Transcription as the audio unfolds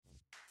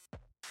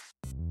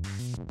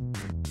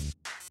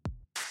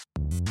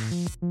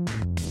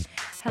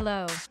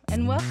Hello,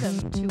 and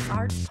welcome to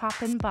Art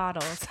Poppin'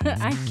 Bottles.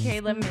 I'm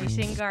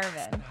Kaela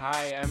Garvin.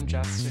 Hi, I'm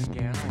Justin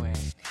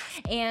Ganaway.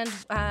 And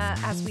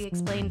as we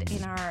explained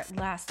in our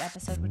last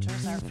episode, which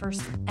was our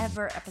first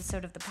ever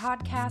episode of the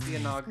podcast. The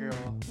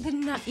inaugural.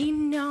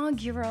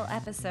 Inaugural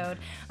episode.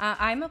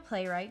 I'm a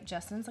playwright.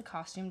 Justin's a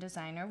costume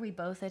designer. We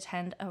both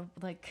attend a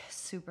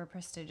super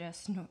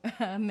prestigious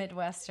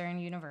Midwestern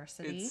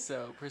university. It's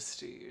so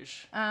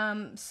prestige.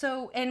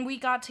 And we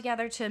got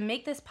together to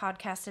make this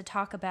podcast to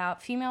talk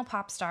about female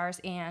pop stars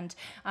and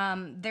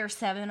their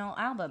seminal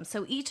albums.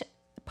 So each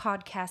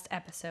podcast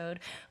episode,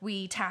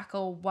 we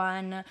tackle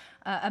one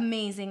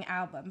amazing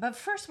album. But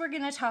first, we're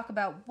going to talk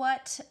about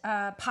what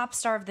pop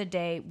star of the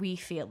day we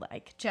feel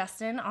like.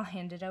 Justin, I'll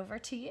hand it over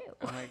to you.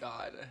 Oh my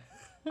God.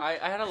 I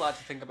had a lot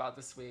to think about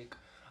this week.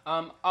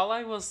 All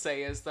I will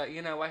say is that,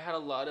 I had a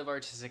lot of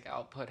artistic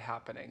output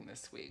happening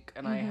this week.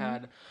 And I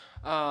had,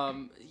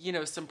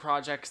 some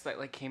projects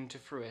that came to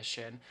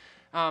fruition.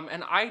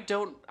 And I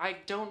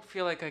don't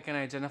feel like I can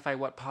identify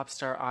what pop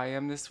star I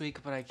am this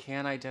week, but I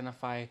can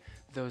identify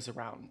those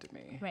around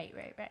me. Right.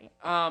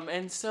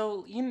 And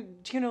so,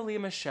 do you know Lea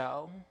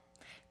Michele?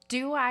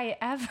 Do I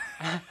ever?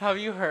 Have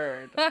you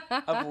heard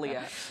of Lea?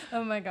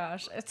 Oh my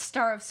gosh. It's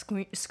star of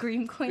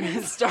Scream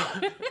Queens.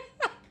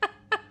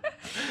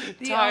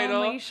 The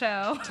only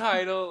show.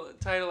 Title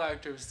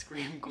actor of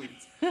Scream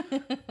Queens.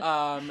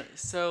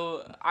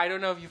 So I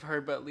don't know if you've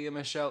heard, but Lea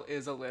Michele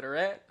is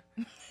illiterate.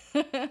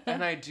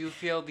 And I do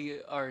feel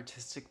the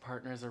artistic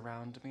partners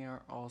around me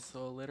are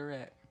also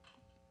illiterate.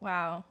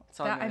 Wow. That's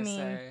all I'm gonna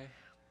say.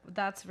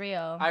 That's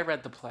real. I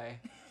read the play.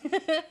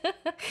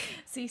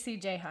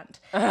 CCJ Hunt.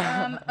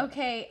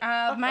 Okay,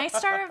 my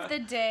star of the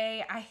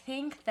day, I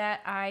think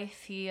that I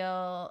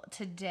feel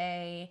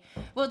today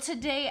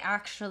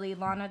actually,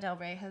 Lana Del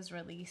Rey has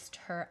released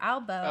her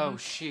album. Oh,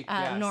 chic,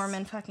 yes.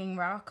 Norman fucking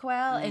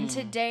Rockwell. And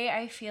today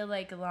I feel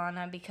like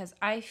Lana because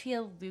I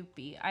feel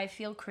loopy, I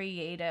feel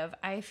creative,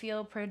 I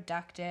feel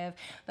productive,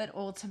 but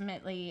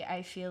ultimately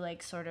I feel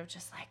like sort of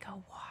just like a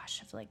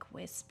wash of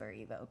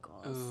whispery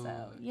vocals. Ooh,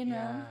 so,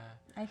 yeah.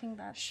 I think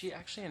that's... She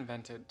actually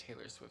invented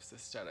Taylor Swift's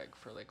aesthetic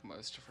for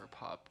most of her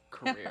pop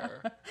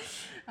career.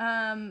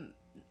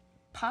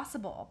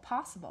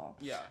 Possible.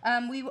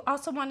 Yeah. We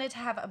also wanted to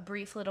have a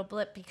brief little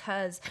blip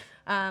because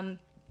the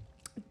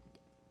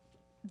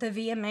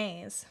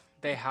VMAs.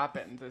 They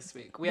happened this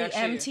week.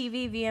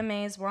 MTV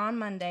VMAs were on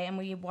Monday, and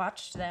we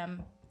watched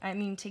them.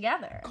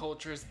 Together.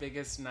 Culture's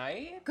biggest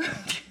night?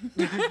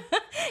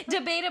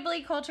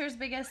 Debatably culture's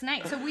biggest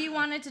night. So we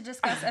wanted to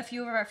discuss a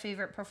few of our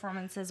favorite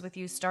performances with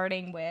you,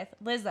 starting with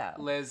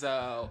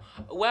Lizzo.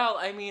 Well,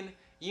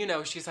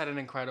 she's had an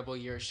incredible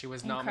year. She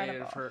was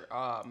nominated for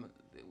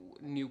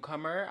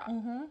newcomer.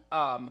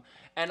 Mm-hmm.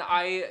 And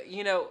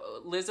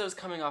Lizzo's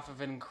coming off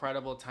of an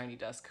incredible Tiny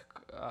Desk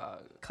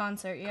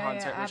concert. Yeah,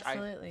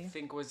 absolutely. Which I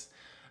think was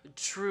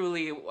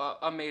truly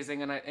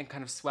amazing and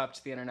kind of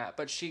swept the internet.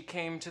 But she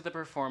came to the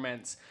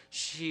performance.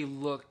 She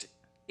looked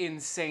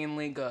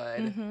insanely good.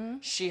 Mm-hmm.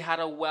 She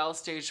had a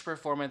well-staged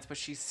performance, but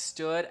she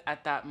stood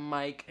at that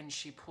mic and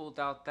she pulled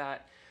out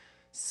that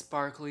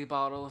sparkly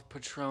bottle of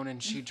Patron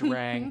and she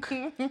drank.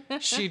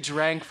 She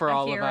drank for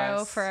all of us. A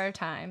hero for our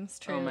times,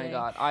 truly. Oh my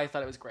God. I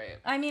thought it was great.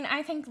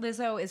 I think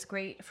Lizzo is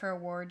great for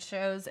award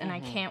shows, and I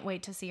can't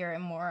wait to see her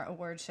in more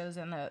award shows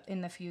in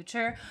the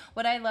future.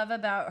 What I love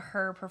about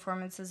her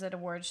performances at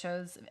award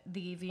shows,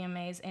 the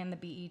VMAs and the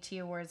BET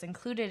Awards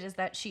included, is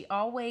that she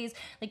always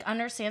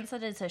understands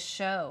that it's a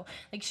show.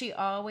 She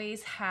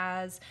always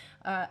has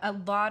a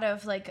lot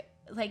of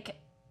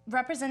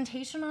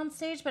representation on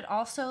stage, but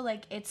also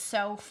it's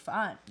so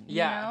fun, you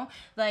know?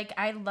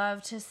 I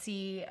love to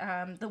see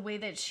the way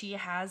that she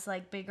has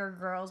bigger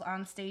girls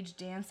on stage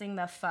dancing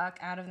the fuck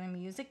out of the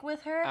music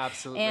with her.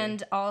 Absolutely.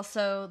 And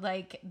also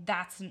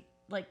that's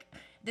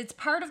it's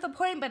part of the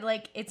point, but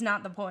it's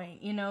not the point,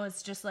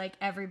 it's just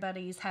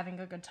everybody's having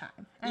a good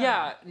time.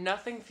 Yeah,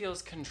 nothing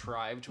feels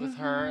contrived with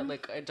her.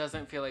 It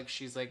doesn't feel like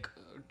she's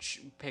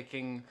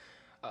picking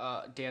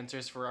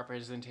dancers for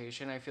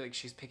representation. I feel like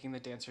she's picking the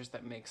dancers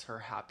that makes her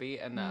happy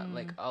and that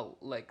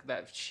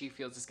that she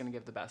feels is going to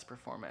give the best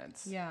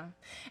performance. Yeah.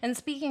 And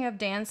speaking of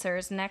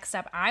dancers, next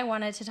up I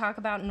wanted to talk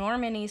about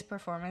Normani's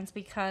performance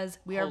because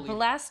we are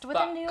blessed with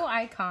a new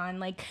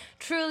icon.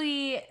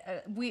 Truly,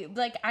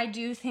 I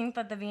do think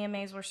that the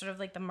VMAs were sort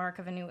of the mark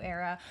of a new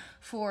era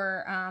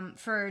for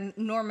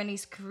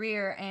Normani's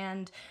career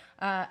and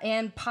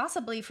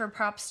possibly for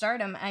pop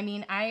stardom.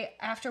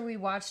 After we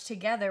watched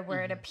together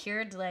where it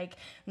appeared like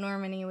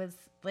Normani was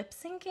lip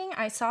syncing,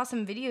 I saw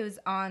some videos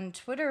on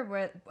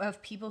Twitter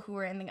of people who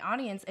were in the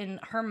audience and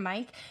her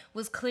mic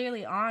was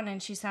clearly on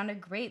and she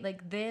sounded great.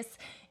 This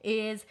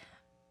is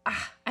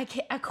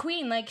a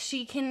queen.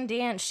 She can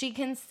dance, she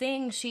can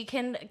sing, she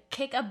can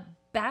kick a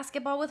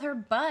basketball with her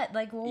butt.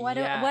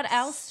 What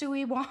else do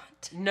we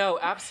want? No,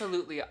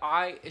 absolutely.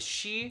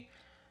 She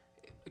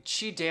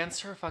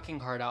danced her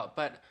fucking heart out,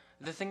 but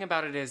the thing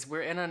about it is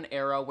we're in an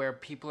era where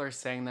people are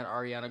saying that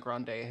Ariana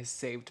Grande has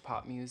saved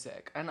pop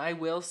music. And I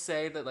will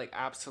say that, like,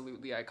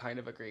 absolutely, I kind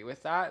of agree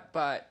with that.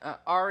 But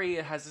Ari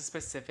has a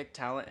specific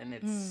talent, and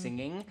it's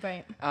singing.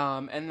 Right.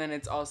 And then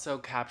it's also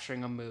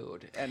capturing a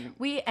mood.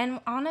 And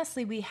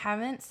honestly, we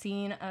haven't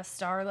seen a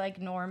star like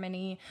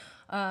Normani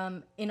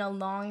in a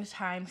long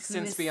time.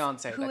 Since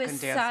Beyonce, that can dance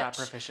that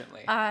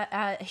proficiently.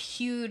 A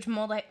huge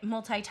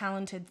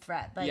multi-talented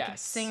threat. Like,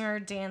 singer,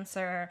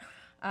 dancer,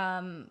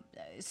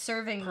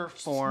 serving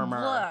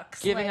performer,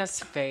 looks, giving us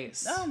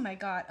face. Oh my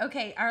god.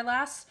 Okay, our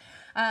last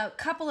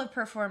couple of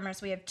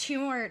performers. We have 2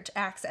 more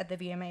acts at the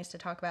VMAs to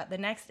talk about. The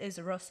next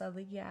is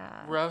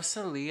Rosalia.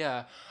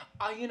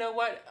 You know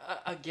what?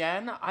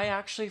 Again, I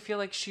actually feel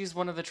like she's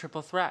one of the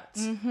triple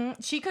threats. Mm-hmm.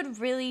 She could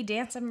really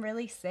dance and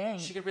really sing.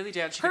 She could really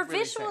dance. Her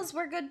visuals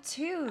were good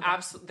too.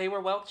 Absolutely, they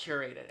were well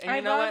curated. And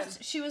you know what?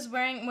 She was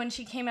wearing, when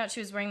she came out, she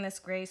was wearing this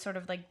gray sort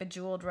of like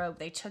bejeweled robe.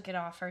 They took it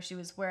off her. She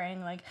was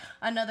wearing like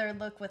another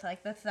look with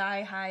like the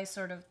thigh high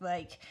sort of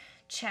like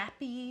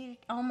chappy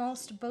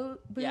almost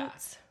boots. Yeah.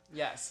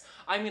 Yes.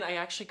 I mean, I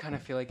actually kind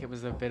of feel like it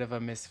was a bit of a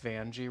Miss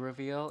Vanjie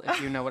reveal,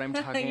 if you know what I'm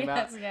talking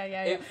about.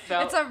 Yeah.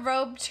 It's a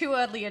robe to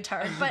a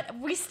leotard, but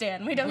we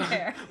stand. We don't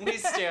care. We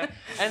stand.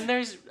 And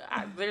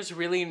there's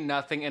really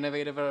nothing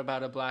innovative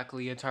about a black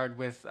leotard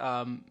with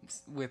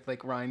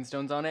like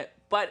rhinestones on it,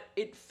 but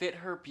it fit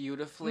her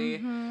beautifully.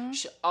 Mm-hmm.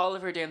 All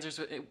of her dancers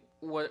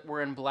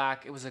were in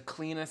black. It was a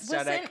clean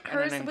aesthetic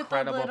and an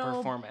incredible with the little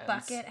performance.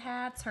 Bucket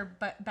hats. Her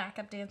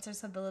backup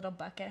dancers had the little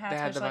bucket hats. They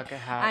had the bucket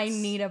hats. I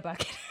need a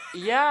bucket hat.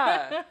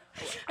 Yeah.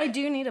 I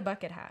do need a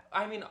bucket hat.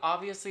 I mean,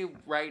 obviously,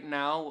 right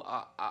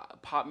now,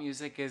 pop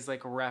music is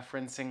like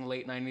referencing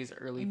late 90s,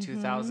 early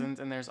 2000s,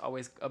 and there's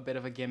always a bit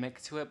of a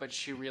gimmick to it, but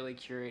she really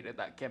curated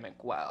that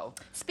gimmick well.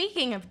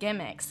 Speaking of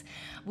gimmicks,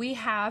 we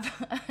have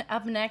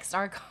up next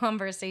our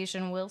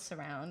conversation will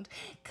surround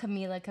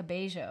Camila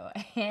Cabello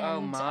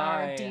and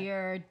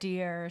our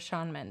dear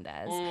Shawn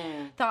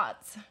Mendes.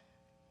 Thoughts?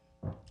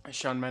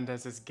 Shawn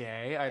Mendes is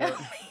gay. I don't...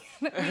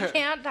 We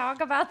can't talk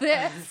about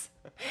this.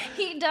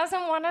 He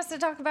doesn't want us to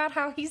talk about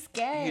how he's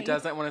gay. He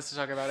doesn't want us to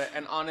talk about it.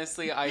 And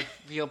honestly, I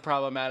feel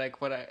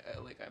problematic when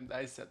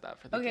I said that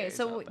for the gays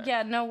out there.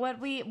 Yeah, no, what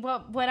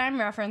I'm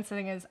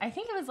referencing is, I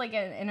think it was like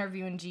an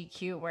interview in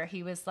GQ where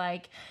he was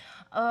like,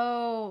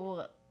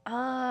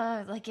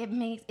 like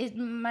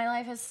my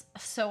life is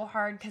so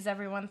hard because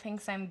everyone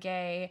thinks I'm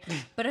gay,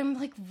 but I'm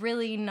like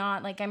really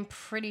not. Like, I'm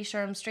pretty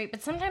sure I'm straight,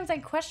 but sometimes I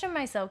question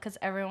myself because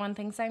everyone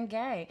thinks I'm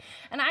gay,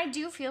 and I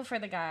do feel for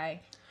the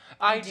guy.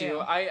 I do.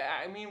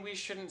 I mean, we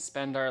shouldn't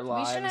spend our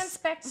lives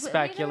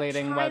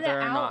speculating whether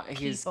or not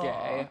he's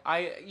gay.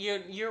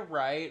 You're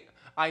right.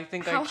 I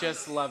think I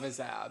just love his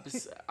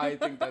abs. I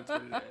think that's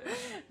what it is.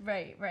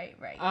 Right.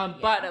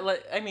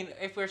 But I mean,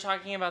 if we're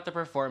talking about the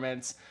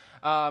performance.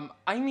 I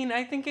mean,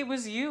 I think it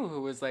was you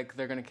who was like,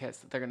 they're gonna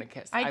kiss.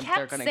 I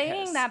kept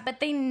saying that, but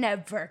they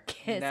never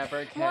kiss.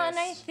 Never kiss. Well, and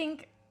I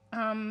think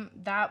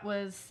that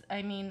was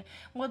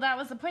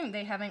the point.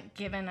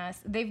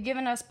 They've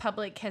given us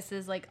public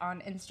kisses like on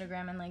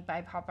Instagram and like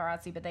by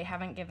paparazzi, but they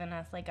haven't given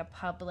us like a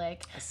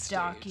public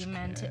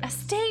documented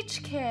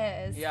stage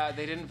kiss. Yeah,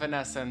 they didn't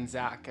Vanessa and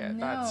Zach it,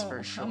 that's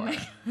for sure.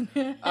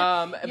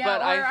 Oh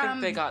but I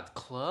think they got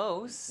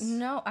close.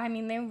 No, I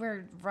mean, they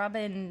were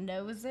rubbing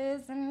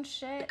noses and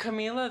shit.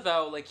 Camila,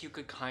 though, like, you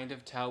could kind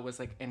of tell was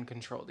like in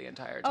control the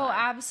entire time. Oh,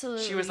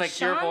 absolutely. She was like,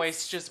 your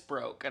voice just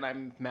broke and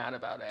I'm mad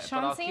about it.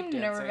 Shawn but I'll seemed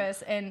keep dancing.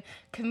 nervous, and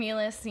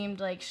Camila seemed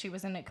like she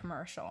was in a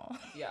commercial.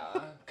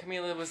 Yeah,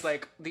 Camila was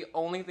like, the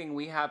only thing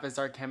we have is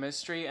our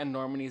chemistry, and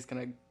Normani's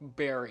gonna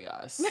bury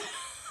us.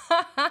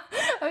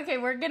 Okay,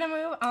 we're gonna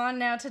move on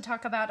now to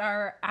talk about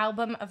our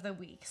album of the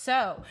week.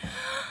 So,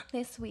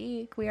 this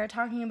week we are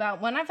talking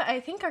about one of, I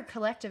think, our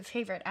collective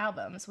favorite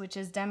albums, which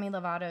is Demi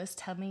Lovato's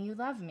 "Tell Me You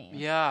Love Me."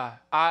 Yeah,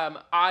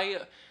 I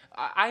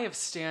have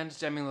stanned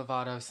Demi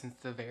Lovato since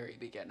the very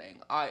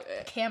beginning.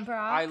 Camp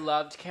Rock. I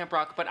loved Camp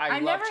Rock, but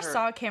I never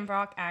saw Camp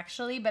Rock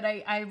actually, but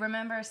I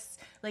remember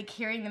like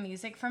hearing the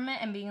music from it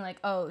and being like,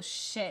 oh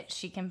shit,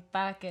 she can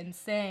fucking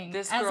sing.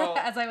 This girl,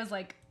 as I was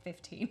like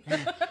 15.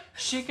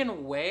 She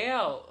can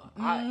wail.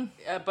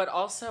 But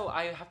also,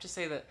 I have to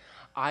say that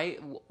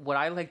what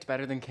I liked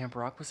better than Camp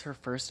Rock was her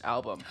first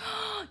album.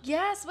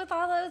 Yes, with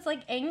all those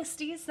like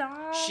angsty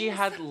songs. She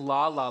had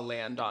La La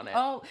Land on it.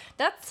 Oh,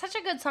 that's such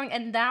a good song,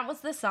 and that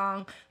was the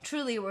song.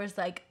 Truly, where it's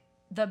like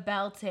the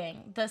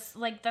belting, the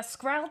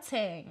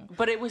scrouting.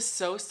 But it was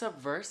so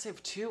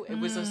subversive too. It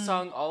was a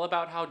song all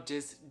about how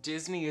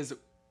Disney is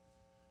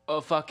a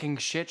fucking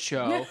shit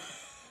show.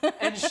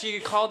 And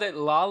she called it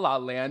La La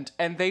Land,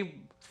 and they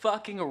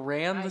fucking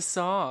ran the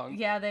song.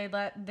 Yeah, they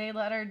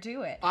let her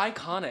do it.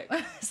 Iconic.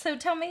 So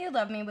Tell Me You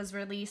Love Me was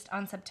released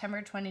on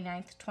September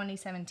 29th,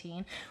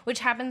 2017, which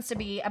happens to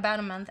be about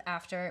a month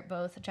after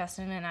both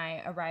Justin and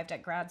I arrived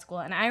at grad school.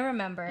 And I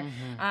remember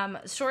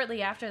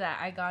shortly after that,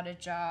 I got a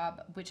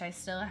job, which I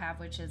still have,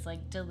 which is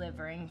like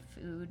delivering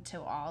food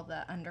to all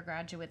the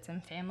undergraduates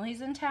and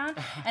families in town.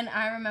 And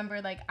I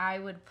remember like I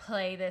would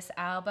play this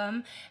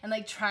album and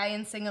like try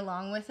and sing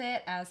along with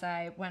it as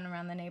I went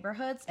around the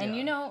neighborhoods. And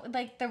you know,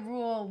 like the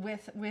rule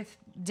with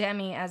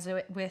Demi, as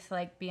with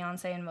like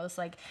Beyonce and most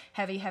like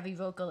heavy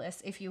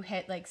vocalists, if you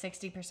hit like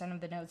 60%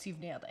 of the notes, you've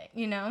nailed it,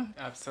 you know?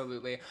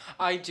 Absolutely.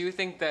 I do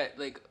think that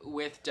like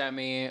with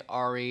Demi,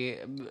 Ari,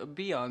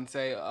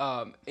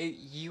 Beyonce,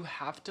 you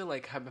have to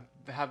like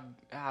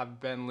have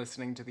been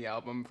listening to the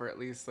album for at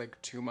least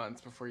like 2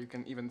 months before you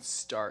can even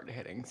start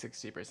hitting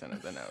 60%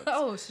 of the notes.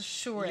 Oh,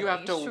 surely. You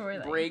have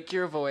to break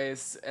your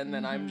voice, and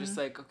then I'm just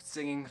like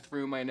singing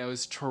through my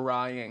nose,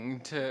 trying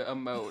to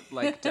emote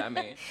like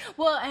Demi.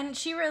 Well, and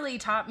she really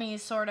taught me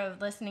sort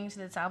of listening to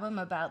this album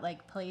about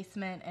like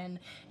placement,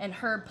 and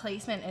her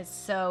placement is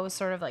so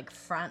sort of like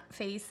front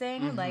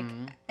facing, like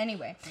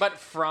anyway. But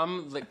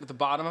from like the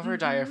bottom of her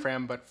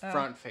diaphragm, but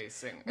front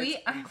facing.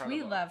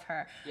 We love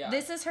her. Yeah.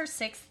 This is her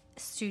 6th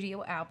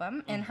studio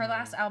album, and her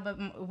last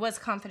album was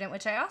Confident,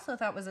 which I also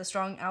thought was a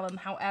strong album.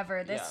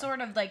 However, this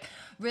sort of like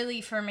really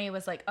for me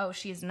was like, oh,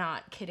 she's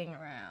not kidding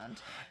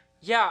around.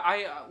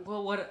 Yeah,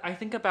 what I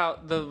think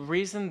about the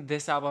reason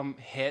this album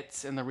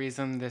hits and the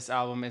reason this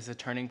album is a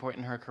turning point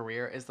in her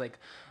career is like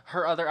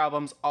her other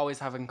albums always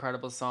have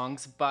incredible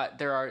songs, but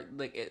there are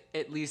like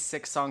at least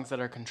 6 songs that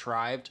are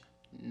contrived.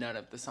 None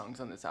of the songs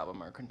on this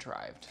album are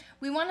contrived.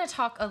 We want to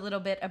talk a little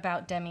bit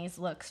about Demi's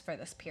looks for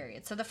this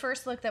period. So the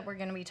first look that we're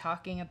going to be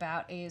talking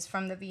about is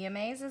from the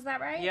VMAs, is that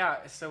right?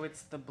 Yeah, so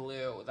it's the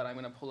blue that I'm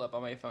going to pull up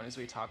on my phone as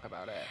we talk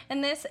about it.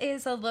 And this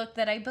is a look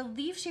that I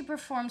believe she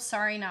performed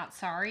Sorry Not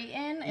Sorry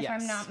in, if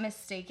I'm not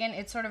mistaken.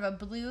 It's sort of a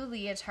blue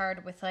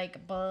leotard with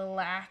like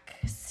black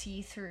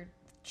see-through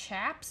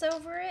chaps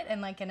over it and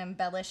like an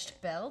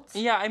embellished belt.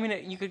 Yeah, I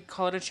mean, you could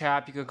call it a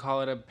chap, you could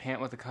call it a pant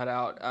with a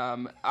cutout.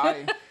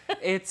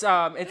 It's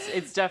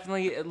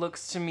definitely, it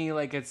looks to me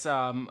like it's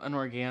an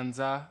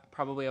organza,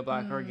 probably a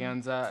black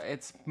organza.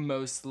 It's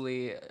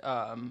mostly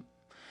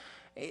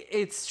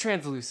it's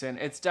translucent.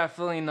 It's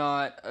definitely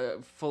not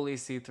fully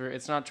see-through.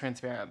 It's not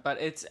transparent, but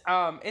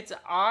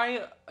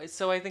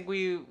so I think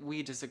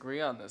we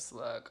disagree on this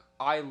look.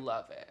 I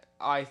love it.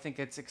 I think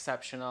it's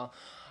exceptional.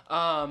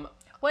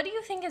 What do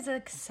you think is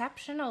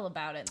exceptional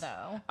about it,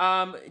 though?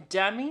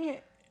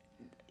 Demi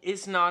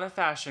is not a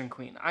fashion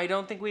queen. I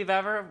don't think we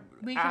can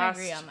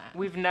agree on that.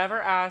 We've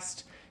never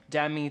asked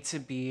Demi to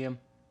be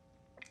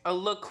a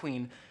look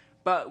queen,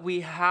 but we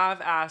have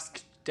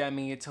asked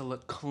Demi to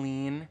look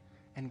clean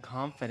and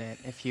confident,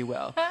 if you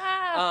will.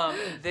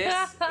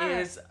 This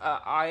is,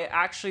 I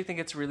actually think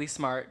it's really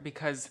smart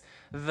because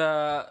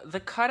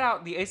the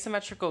cutout, the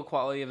asymmetrical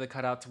quality of the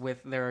cutouts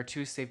there are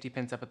 2 safety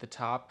pins up at the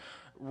top,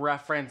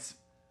 reference.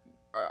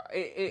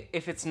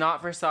 If it's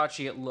not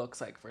Versace, it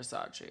looks like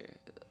Versace.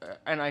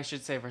 And I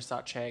should say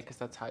Versace because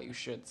that's how you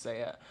should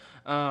say it.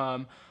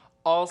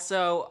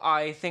 Also,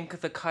 I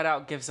think the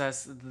cutout gives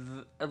us...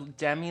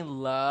 Demi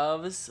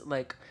loves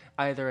like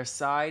either a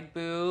side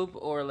boob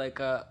or like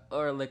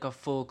a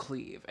full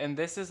cleave. And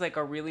this is like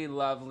a really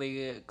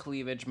lovely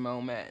cleavage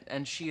moment.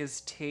 And she is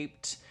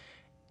taped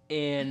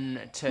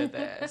into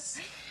this.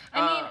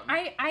 I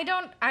mean,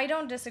 I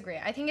don't disagree.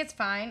 I think it's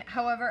fine.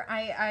 However,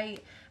 I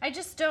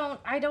just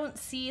don't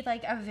see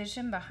like a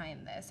vision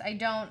behind this. I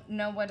don't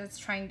know what it's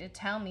trying to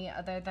tell me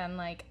other than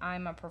like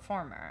I'm a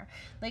performer.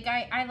 Like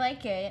I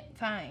like it,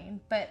 fine.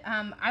 But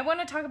I want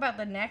to talk about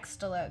the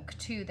next look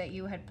too that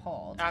you had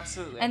pulled.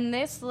 Absolutely. And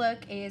this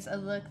look is a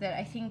look that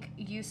I think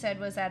you said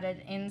was at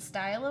an In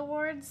Style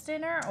Awards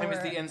dinner. Or it was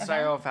the In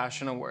Style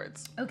Fashion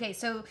Awards. Okay,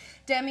 so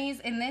Demi's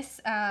in this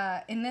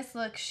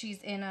look,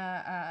 she's in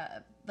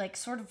a like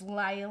sort of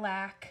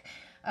lilac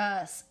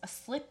a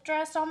slip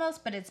dress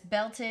almost, but it's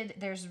belted.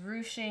 There's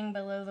ruching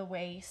below the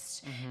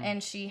waist,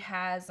 and she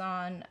has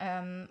on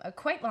a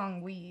quite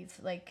long weave.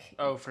 Like,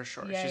 oh, for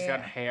sure, she's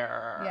got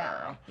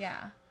hair.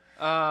 Yeah.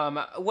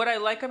 What I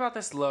like about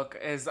this look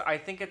is I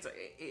think it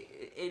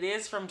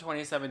is from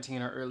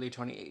 2017 or early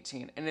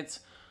 2018, and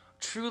it's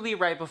truly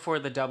right before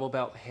the double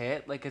belt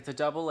hit. Like, it's a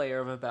double layer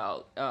of a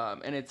belt,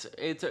 and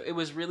it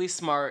was really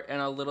smart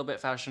and a little bit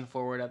fashion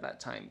forward at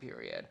that time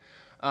period.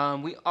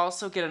 We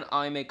also get an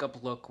eye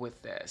makeup look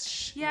with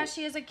this. Yeah,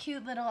 she has a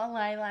cute little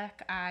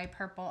lilac eye,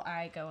 purple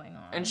eye going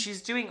on. And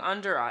she's doing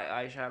under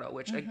eye eyeshadow,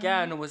 which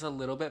again was a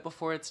little bit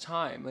before its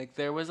time. Like,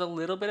 there was a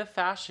little bit of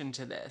fashion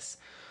to this.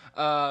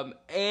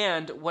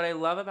 And what I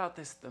love about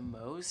this the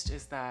most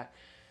is that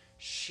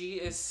she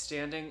is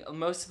standing,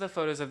 most of the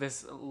photos of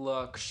this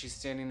look, she's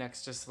standing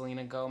next to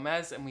Selena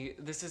Gomez, and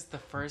this is the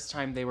first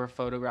time they were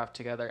photographed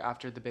together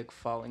after the big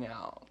falling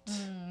out.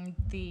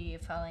 The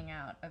falling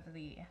out of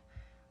the...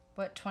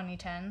 What,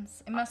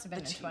 2010s? It must have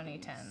been the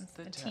 2010s.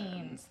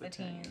 The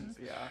teens.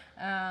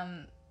 Yeah.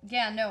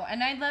 Yeah, no,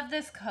 and I love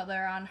this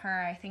color on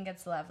her. I think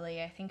it's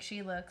lovely. I think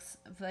she looks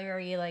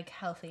very, like,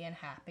 healthy and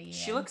happy.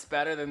 She looks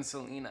better than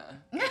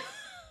Selena,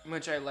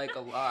 which I like a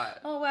lot.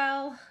 Oh,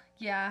 well,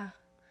 yeah.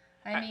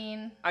 I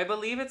mean... I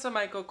believe it's a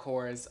Michael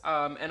Kors,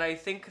 and I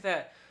think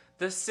that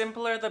the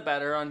simpler the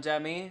better on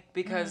Demi,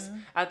 because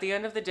at the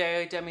end of the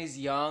day, Demi's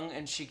young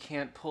and she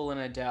can't pull an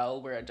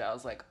Adele, where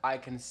Adele's like, I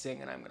can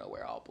sing and I'm going to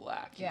wear all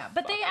black. Yeah,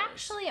 but they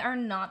actually are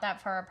not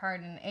that far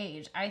apart in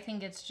age. I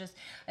think it's just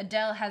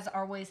Adele has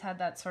always had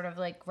that sort of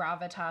like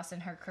gravitas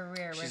in her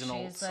career where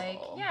she's like,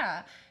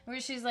 yeah,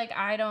 where she's like,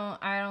 I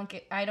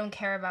don't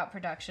care about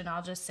production.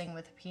 I'll just sing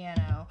with a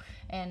piano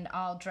and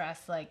I'll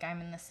dress like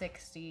I'm in the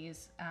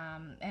 60s,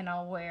 and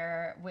I'll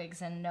wear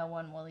wigs and no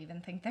one will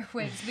even think they're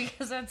wigs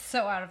because that's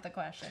so out of the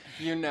question.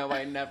 You know,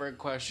 I never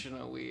question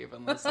a weave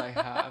unless I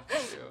have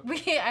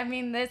to. I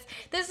mean, this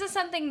is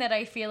something that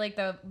I feel like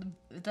the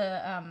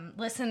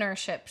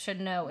listenership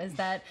should know, is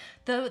that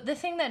the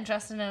thing that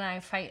Justin and I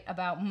fight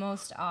about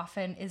most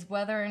often is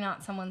whether or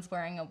not someone's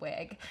wearing a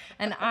wig.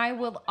 And I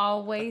will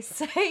always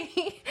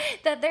say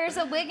that there's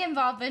a wig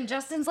involved, and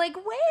Justin's like,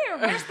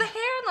 where's the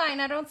hairline?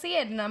 I don't see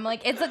it. And I'm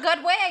like, it's a good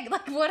wig.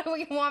 Like, what do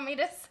you want me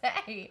to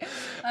say?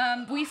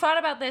 We fought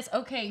about this.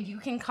 Okay, you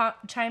can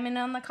chime in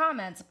on the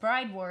comments.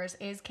 Bride Wars,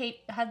 is Kate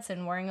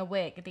Hudson wearing a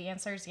wig? The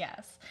answer is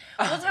yes.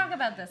 We'll talk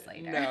about this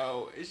later.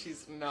 No,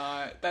 she's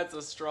not. That's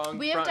a strong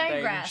We have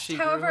digressed. She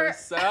However, grew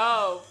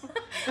herself.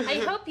 I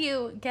hope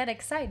you get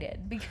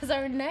excited, because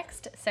our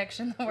next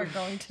section that we're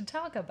going to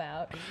talk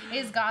about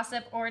is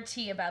gossip or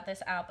tea about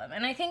this album.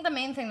 And I think the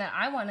main thing that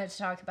I wanted to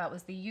talk about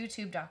was the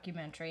YouTube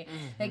documentary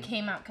that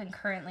came out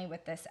concurrently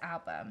with this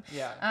album.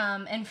 Yeah.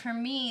 And for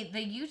me,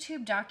 the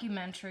YouTube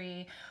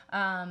documentary,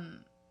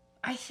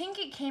 I think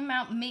it came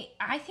out,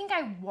 I think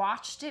I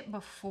watched it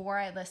before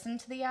I listened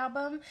to the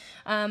album.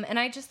 And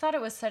I just thought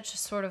it was such a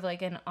sort of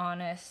like an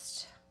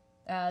honest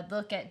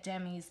look at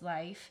Demi's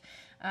life.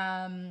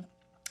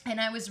 And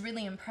I was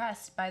really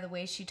impressed by the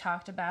way she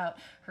talked about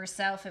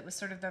herself. It was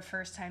sort of the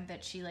first time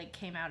that she like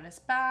came out as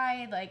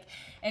bi, like,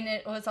 and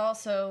it was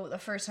also the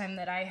first time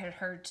that I had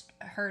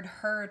heard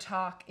her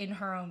talk in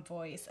her own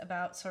voice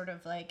about sort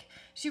of like,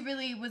 she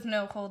really was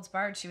no holds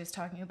barred. She was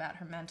talking about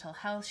her mental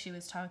health, she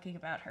was talking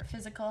about her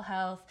physical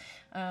health,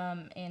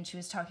 and she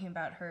was talking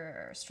about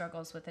her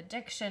struggles with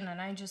addiction. And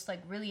I just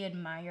like really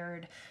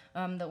admired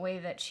the way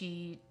that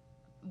she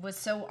was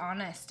so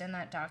honest in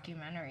that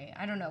documentary.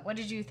 I don't know. What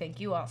did you think?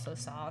 You also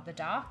saw the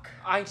doc?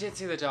 I did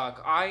see the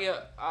doc.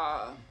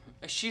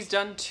 She's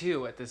done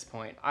 2 at this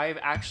point. I've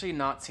actually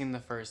not seen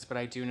the first, but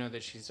I do know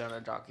that she's done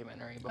a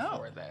documentary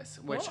before this,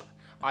 which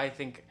I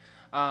think,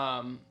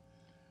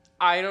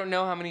 I don't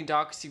know how many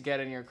docs you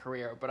get in your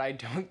career, but I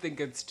don't think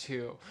it's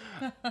 2.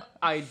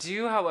 I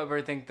do,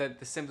 however, think that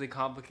The Simply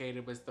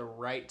Complicated was the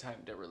right time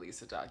to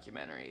release a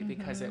documentary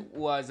because it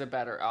was a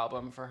better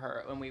album for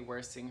her when we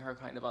were seeing her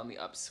kind of on the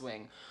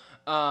upswing.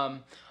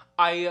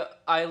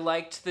 I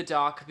liked the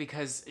doc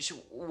because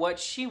what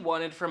she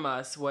wanted from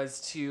us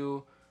was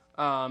to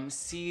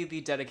see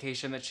the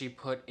dedication that she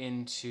put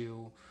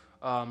into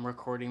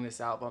recording this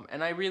album,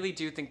 and I really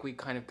do think we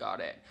kind of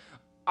got it.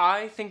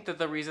 I think that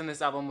the reason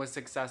this album was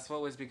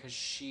successful was because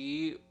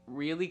she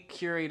really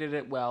curated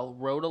it well,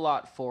 wrote a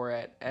lot for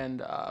it,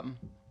 and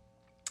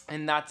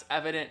that's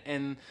evident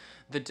in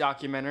the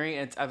documentary.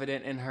 And it's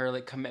evident in her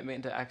like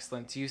commitment to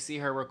excellence. You see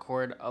her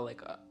record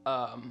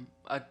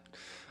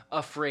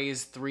a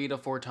phrase 3 to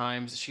 4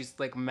 times. She's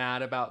like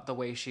mad about the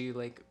way she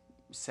like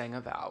sang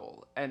a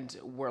vowel, and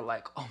we're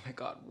like, oh my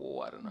god,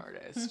 what an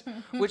artist.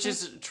 Which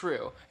is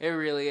true. It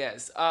really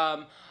is.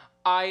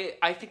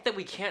 I think that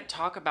we can't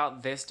talk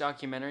about this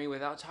documentary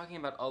without talking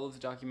about all of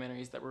the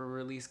documentaries that were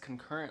released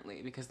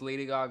concurrently, because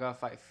Lady Gaga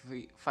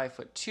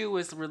 5'2"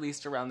 was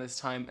released around this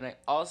time, and I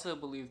also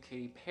believe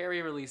Katy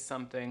Perry released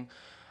something,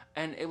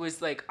 and it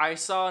was like, I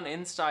saw an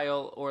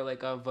InStyle or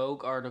like a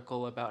Vogue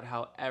article about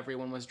how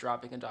everyone was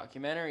dropping a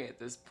documentary at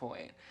this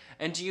point.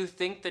 And do you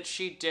think that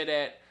she did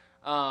it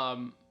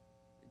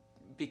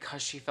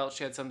because she felt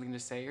she had something to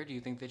say, or do you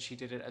think that she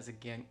did it as a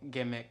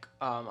gimmick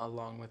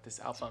along with this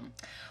album?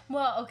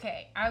 Well,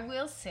 okay, I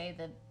will say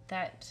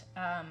that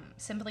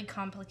Simply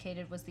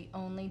Complicated was the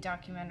only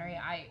documentary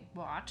I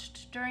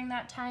watched during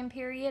that time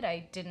period.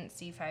 I didn't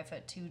see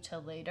 5'2"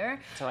 till later,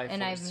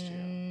 and I've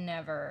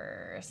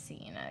never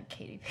seen a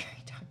Katy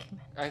Perry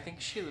documentary. I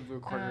think she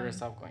recorded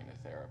herself going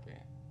to therapy.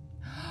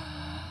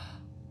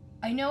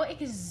 I know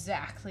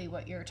exactly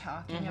what you're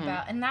talking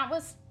about, and that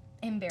was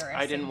embarrassing.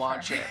 I didn't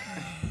watch it.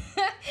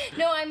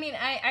 No, I mean,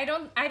 I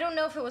don't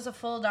know if it was a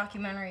full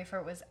documentary, if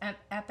it was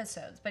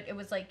episodes, but it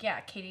was like,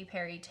 yeah, Katy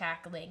Perry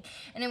tackling,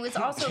 and it was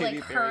also Katy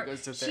like Perry her.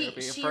 goes to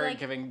therapy she for like,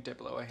 giving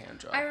Diplo a hand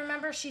job. I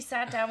remember she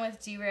sat down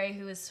with D-Ray,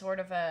 who was sort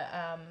of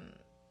a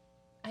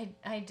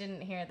I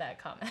didn't hear that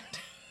comment.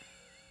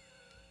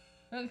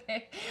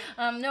 Okay.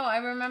 No, I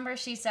remember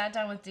she sat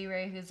down with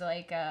D-Ray, who's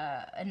like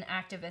an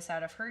activist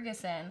out of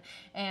Ferguson,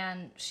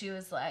 and she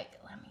was like,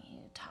 let me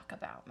talk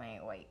about my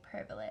white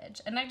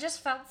privilege. And I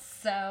just felt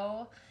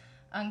so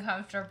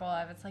uncomfortable.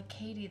 I was like,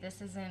 Katie,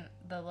 this isn't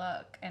the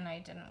look, and I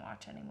didn't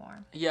watch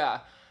anymore. Yeah.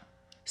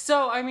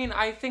 So, I mean,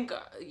 I think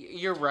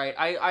you're right.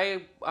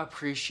 I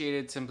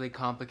appreciated Simply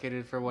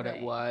Complicated for what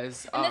it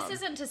was. And this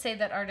isn't to say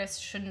that artists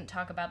shouldn't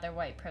talk about their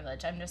white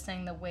privilege. I'm just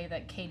saying the way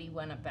that Katie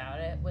went about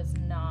it was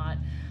not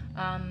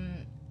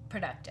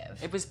productive.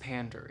 It was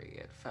pandery.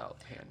 It felt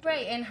pandery.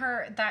 Right, and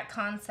that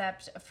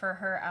concept for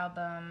her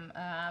album...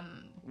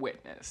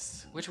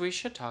 Witness, which we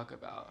should talk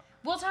about.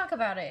 We'll talk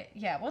about it.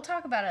 Yeah, we'll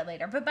talk about it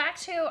later. But back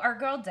to our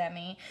girl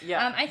Demi.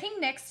 Yeah. I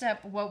think next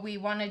up what we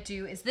want to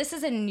do is, this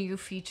is a new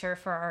feature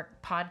for our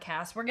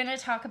podcast. We're going to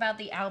talk about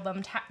the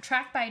album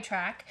track by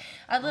track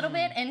a little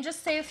bit and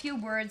just say a few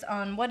words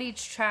on what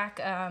each track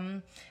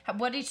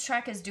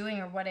is doing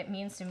or what it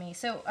means to me.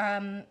 So,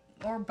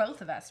 or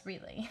both of us,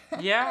 really.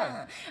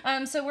 Yeah.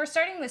 So we're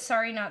starting with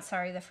Sorry Not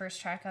Sorry, the first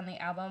track on the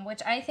album,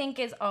 which I think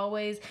is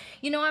always,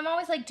 I'm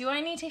always like, do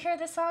I need to hear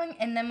this song?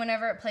 And then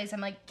whenever it plays,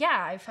 I'm like,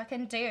 yeah, I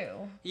fucking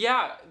do.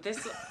 Yeah,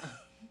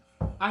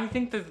 I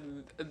think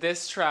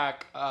this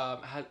track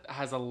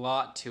has a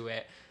lot to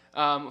it.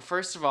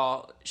 First of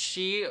all,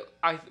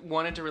 I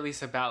wanted to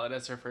release a ballad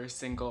as her first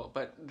single,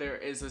 but there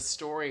is a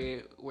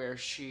story where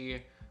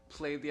she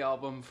played the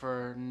album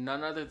for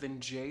none other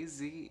than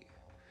Jay-Z.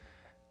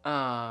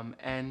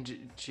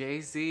 And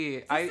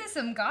Jay-Z... This is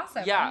some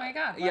gossip. Yeah, oh my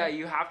god. Yeah,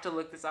 you have to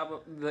look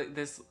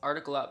this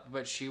article up,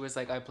 but she was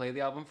like, I played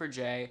the album for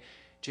Jay.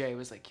 Jay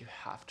was like, you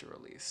have to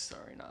release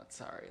Sorry Not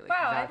Sorry. Like,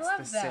 wow, that's I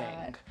love the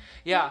that. sing.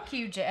 Yeah. Thank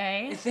you,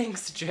 Jay.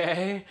 Thanks,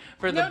 Jay,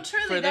 for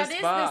truly, that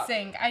is bop. the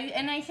sing.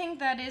 I think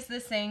that is the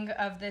sing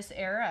of this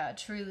era,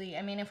 truly.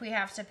 I mean, if we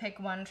have to pick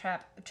one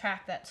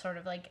track that sort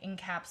of like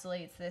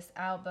encapsulates this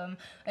album,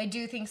 I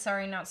do think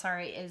Sorry Not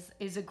Sorry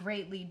is a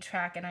great lead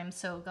track, and I'm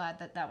so glad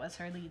that was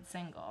her lead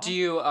single. Do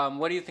you,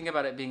 what do you think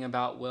about it being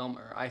about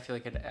Wilmer? I feel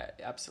like it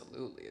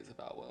absolutely is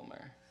about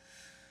Wilmer.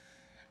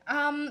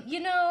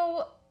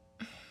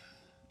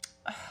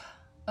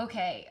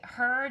 Okay,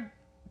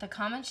 the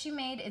comment she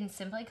made in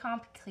Simply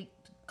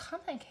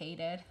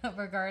Complicated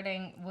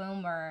regarding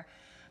Wilmer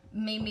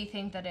made me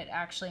think that it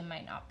actually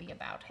might not be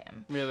about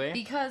him. Really?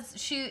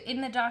 Because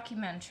in the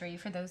documentary,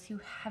 for those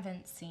who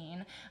haven't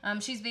seen,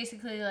 she's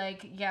basically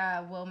like, yeah,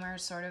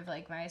 Wilmer's sort of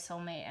like my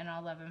soulmate and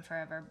I'll love him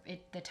forever.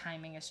 The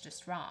timing is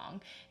just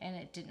wrong and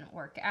it didn't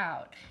work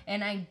out.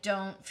 And I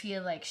don't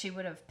feel like she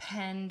would have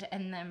penned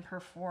and then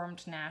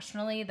performed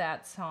nationally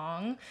that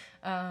song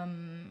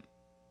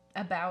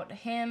about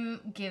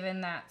him,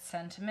 given that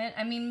sentiment.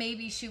 I mean,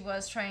 maybe she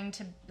was trying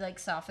to like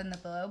soften the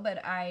blow,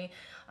 but I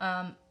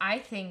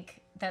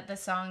think that the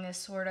song is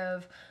sort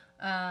of,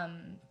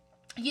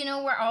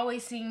 we're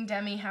always seeing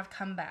Demi have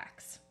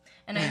comebacks.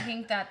 And I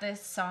think that this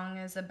song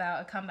is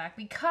about a comeback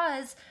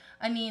because,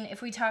 I mean,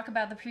 if we talk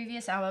about the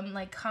previous album,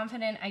 like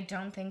Confident, I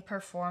don't think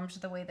performed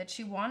the way that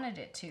she wanted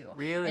it to.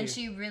 Really? And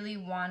she really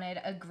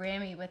wanted a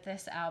Grammy with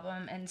this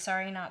album. And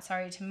Sorry Not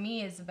Sorry to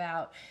me is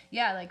about,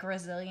 like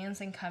resilience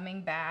and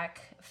coming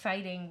back,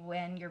 fighting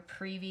when your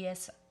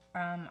previous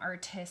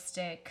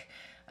artistic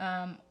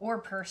or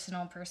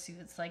personal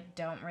pursuits like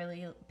don't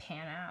really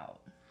pan out.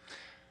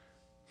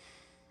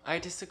 I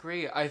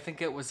disagree. I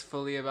think it was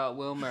fully about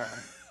Wilmer.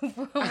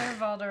 Wilmer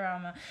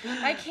Valderrama.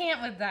 I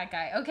can't with that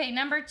guy. Okay,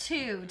 number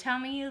 2. Tell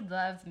Me You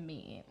Love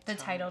Me. The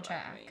title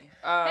track.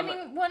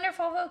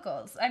 Wonderful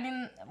vocals.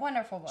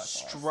 Wonderful vocals.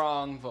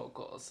 Strong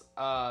vocals.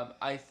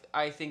 I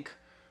think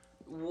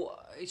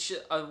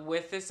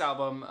with this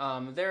album,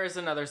 there is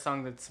another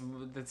song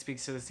that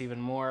speaks to this even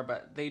more,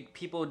 but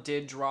people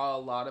did draw a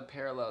lot of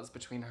parallels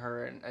between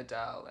her and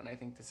Adele, and I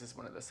think this is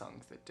one of the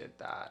songs that did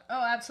that.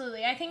 Oh,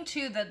 absolutely. I think,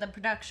 too, that the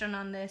production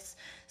on this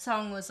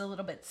song was a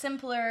little bit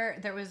simpler.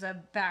 There was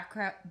a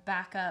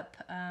backup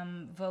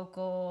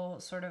vocal,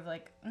 sort of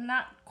like,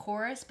 not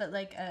chorus, but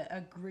like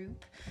a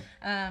group,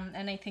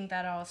 and I think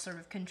that all sort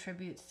of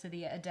contributes to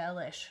the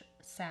Adele-ish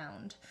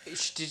sound.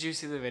 Did you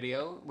see the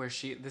video where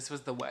this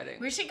was the wedding?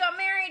 Where she got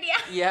married, yeah.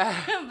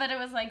 Yeah. But it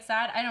was like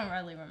sad. I don't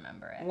really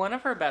remember it. One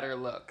of her better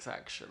looks,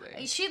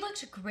 actually. She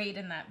looked great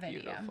in that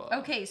video. Beautiful.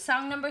 Okay,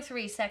 song number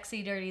 3,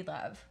 Sexy Dirty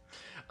Love.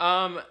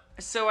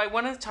 So I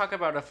want to talk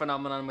about a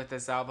phenomenon with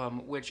this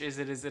album, which is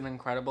it is an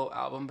incredible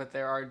album, but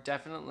there are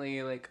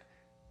definitely like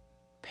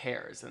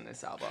pairs in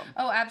this album.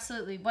 Oh,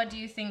 absolutely. What do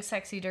you think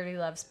Sexy Dirty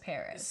Love's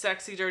pair is?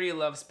 Sexy Dirty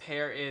Love's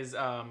pair is,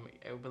 I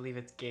believe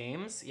it's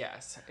Games.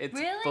 Yes, it's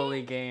really?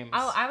 fully Games.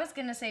 Oh, I was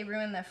gonna say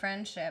Ruin the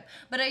Friendship,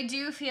 but I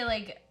do feel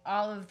like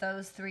all of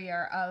those 3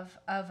 are of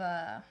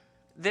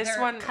this they're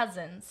one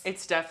cousins.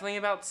 It's definitely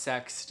about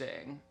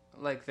sexting.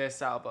 Like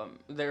this album,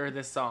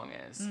 this song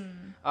is,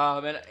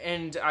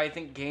 and I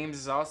think Games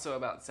is also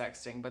about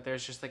sexting, but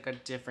there's just like a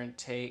different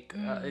take,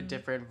 a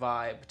different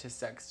vibe to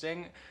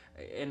sexting,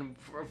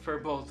 for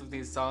both of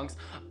these songs.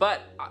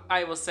 But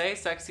I will say,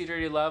 "Sexy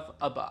Dirty Love"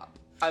 a bop.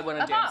 I want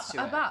to dance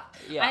to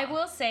it. Yeah. I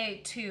will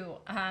say, too,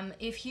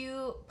 if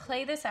you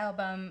play this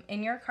album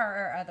in your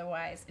car or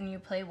otherwise, and you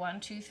play 1,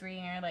 2, 3,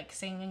 and you're, like,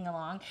 singing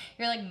along,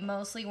 you're, like,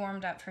 mostly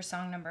warmed up for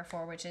song number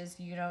 4, which is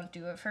You Don't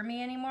Do It For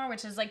Me Anymore,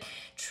 which is, like,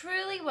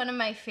 truly one of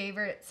my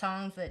favorite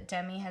songs that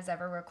Demi has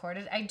ever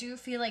recorded. I do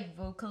feel like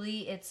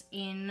vocally it's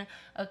in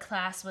a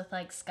class with,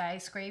 like,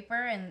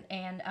 Skyscraper,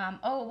 and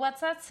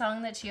what's that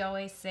song that she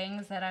always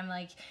sings that I'm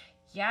like,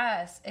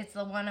 yes, it's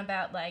the one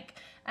about, like,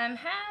 I'm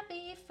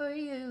happy for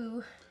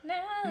you.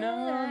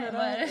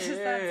 What is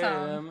that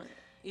song?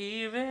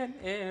 Even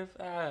if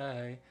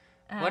I...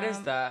 What is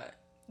that?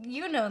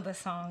 You know the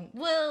song.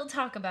 We'll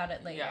talk about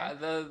it later. Yeah,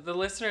 the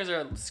listeners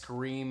are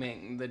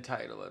screaming the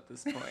title at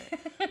this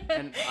point.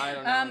 And I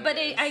don't know but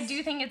I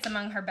do think it's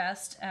among her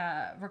best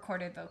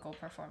recorded vocal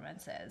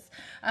performances.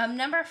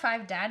 Number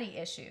 5, Daddy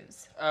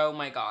Issues. Oh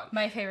my god.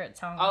 My favorite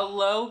song. A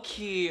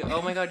low-key.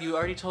 Oh my god, you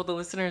already told the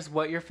listeners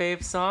what your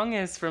fave song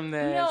is from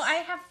this. No, I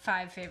have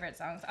 5 favorite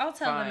songs. I'll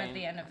tell them at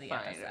the end of the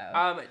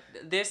episode.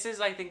 This is,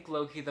 I think,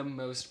 low-key the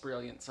most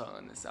brilliant song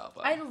on this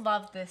album. I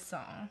love this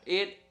song.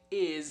 It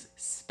is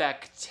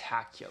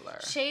spectacular.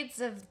 Shades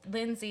of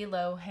Lindsay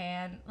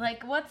Lohan.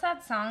 Like, what's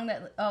that song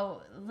that...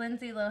 Oh,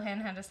 Lindsay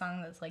Lohan had a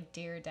song that's like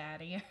Dear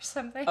Daddy or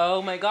something.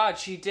 Oh my god,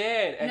 she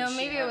did. And no,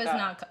 maybe it was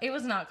not. It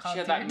was not called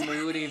Dear Daddy. She had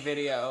that moody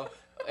video.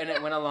 And it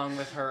went along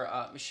with her...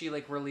 she,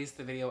 like, released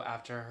the video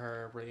after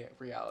her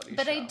reality show.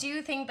 But I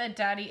do think that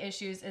Daddy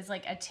Issues is,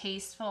 like, a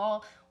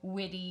tasteful,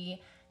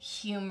 witty,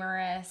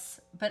 humorous,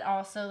 but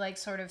also, like,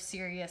 sort of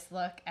serious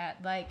look at,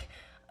 like...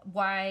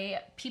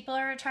 why people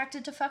are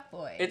attracted to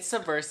fuckboys. It's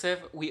subversive.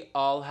 We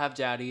all have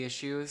daddy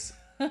issues.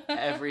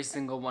 Every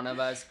single one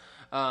of us.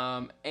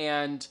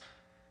 And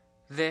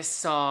this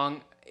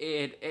song,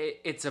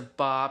 it's a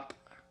bop.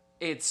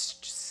 It's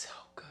just so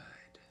good.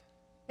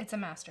 It's a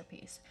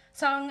masterpiece.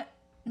 Song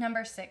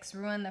number 6,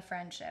 Ruin the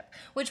Friendship,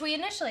 which we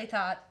initially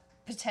thought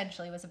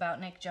potentially was about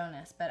Nick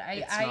Jonas, but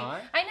I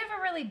never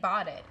really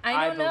bought it.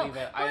 I don't know. Believe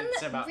it.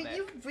 It's about Nick.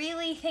 You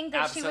really think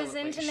that Absolutely. She was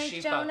into Nick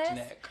she Jonas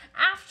Nick.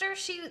 after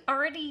she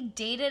already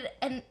dated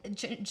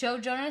Joe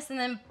Jonas and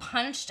then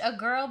punched a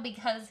girl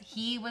because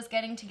he was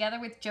getting together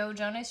with Joe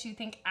Jonas? You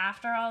think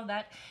after all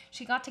that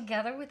she got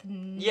together with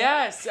Nick?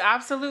 Yes,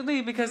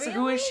 absolutely. Because really?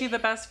 Who is she the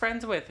best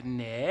friends with?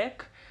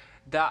 Nick?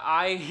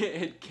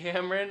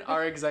 Cameron,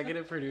 our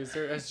executive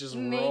producer, has just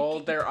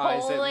rolled their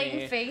eyes at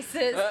me.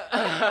 Faces.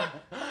 What's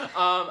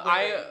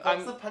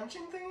the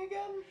punching thing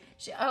again?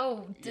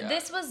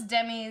 This was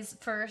Demi's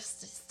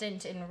first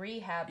stint in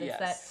rehab.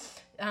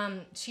 Yes.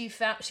 She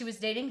was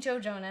dating Joe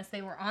Jonas.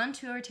 They were on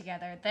tour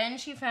together. Then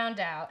she found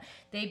out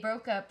they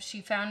broke up.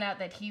 She found out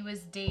that he was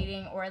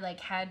dating or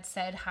like had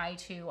said hi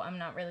to, I'm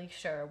not really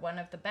sure, one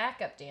of the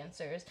backup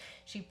dancers.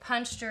 She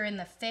punched her in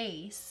the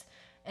face,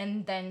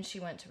 and then she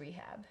went to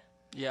rehab.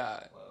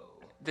 Yeah. Whoa.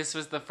 This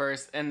was the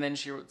first, and then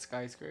she wrote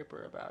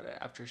Skyscraper about it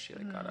after she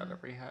got out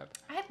of rehab.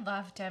 I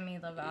love Demi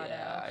Lovato.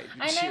 Yeah,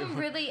 I'm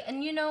really,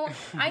 and you know,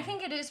 I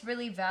think it is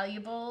really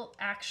valuable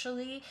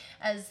actually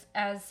as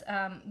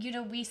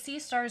we see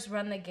stars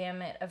run the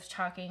gamut of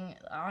talking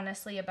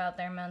honestly about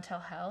their mental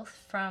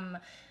health from,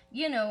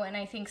 and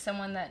I think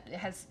someone that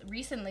has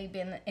recently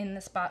been in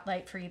the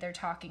spotlight for either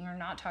talking or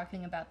not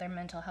talking about their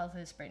mental health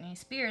is Britney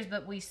Spears,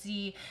 but we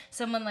see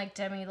someone like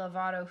Demi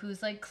Lovato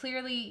who's like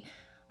clearly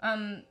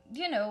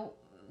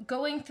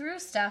going through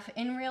stuff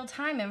in real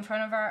time in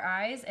front of our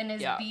eyes and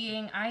is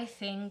being, I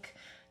think,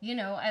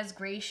 as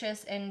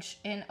gracious and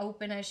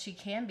open as she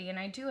can be, and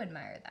I do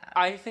admire that.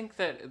 I think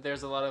that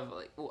there's a lot of,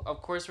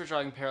 of course we're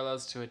drawing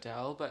parallels to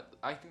Adele, but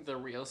I think the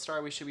real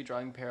star we should be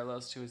drawing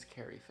parallels to is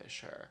Carrie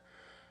Fisher.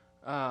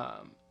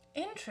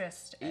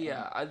 Interesting.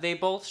 Yeah, they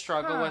both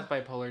struggle with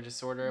bipolar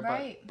disorder,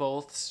 right. But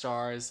both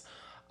stars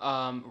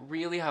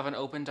really have an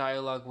open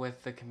dialogue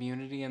with the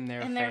community and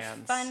their fans. And they're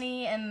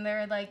funny and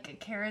they're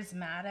like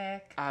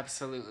charismatic.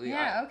 Absolutely.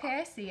 Yeah, okay,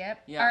 I see it.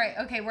 Yeah. All right,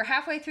 okay, we're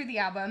halfway through the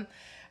album.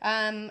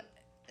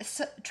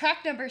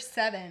 Track number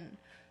 7,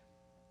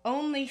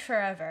 Only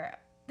Forever.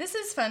 This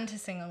is fun to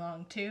sing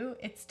along to.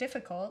 It's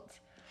difficult.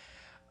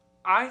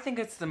 I think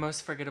it's the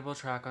most forgettable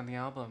track on the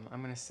album.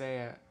 I'm going to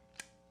say it.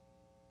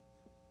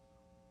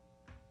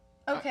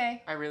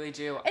 Okay. I really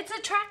do. It's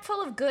a track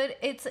full of good...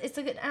 It's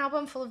a good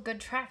album full of good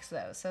tracks,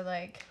 though, so,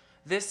 like...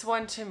 This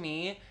one, to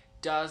me,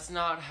 does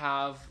not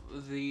have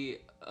the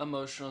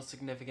emotional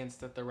significance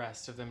that the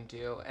rest of them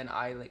do, and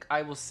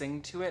I will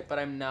sing to it, but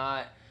I'm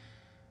not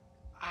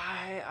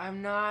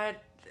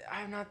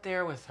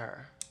there with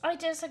her. I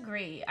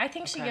disagree. I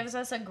think she gives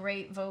us a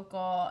great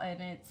vocal,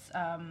 and it's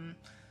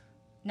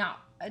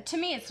not... To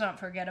me, it's not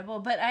forgettable,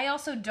 but I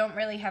also don't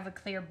really have a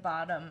clear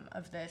bottom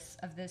of this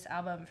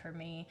album for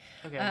me.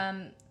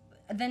 Okay.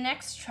 The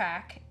next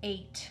track,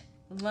 8,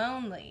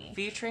 Lonely.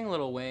 Featuring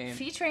Lil Wayne.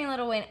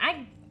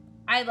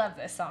 I love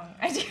this song.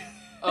 I do.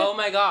 Oh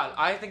my god,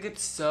 I think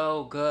it's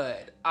so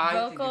good.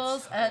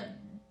 Vocals,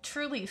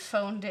 truly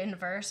phoned in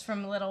verse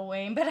from Lil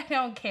Wayne, but I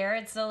don't care.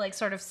 It still like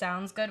sort of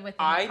sounds good within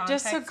the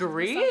context. I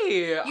disagree.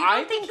 You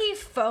don't think he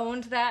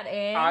phoned that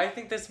in? I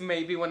think this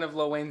may be one of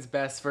Lil Wayne's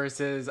best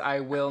verses. I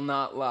will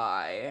not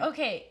lie.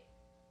 Okay.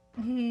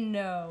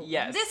 No.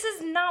 Yes. This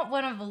is not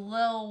one of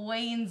Lil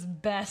Wayne's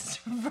best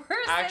verses.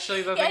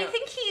 Actually, I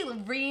think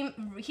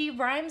he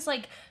rhymes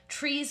like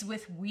trees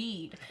with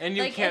weed. And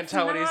you like, can't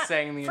tell what he's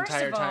saying the entire time.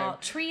 First of all,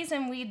 time. trees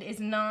and weed is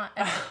not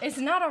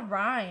a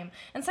rhyme.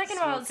 And second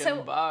of all,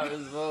 so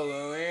bars full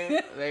of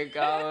weed. They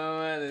call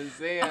him and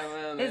see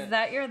him. Is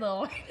that your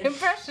Lil Wayne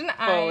impression?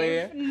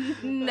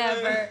 I've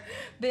never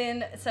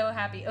been so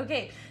happy.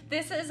 Okay,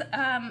 this is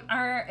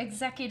our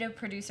executive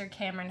producer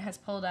Cameron has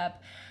pulled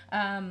up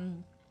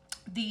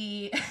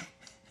the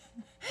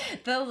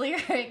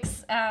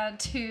lyrics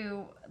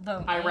to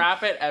the. I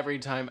rap it every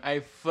time. I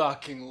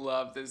fucking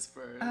love this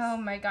verse. Oh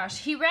my gosh,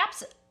 he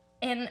raps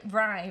and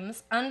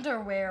rhymes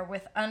underwear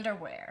with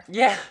underwear.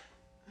 Yeah.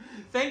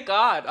 Thank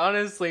God,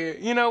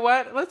 honestly. You know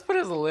what? Let's put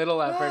as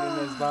little effort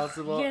in as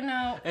possible. You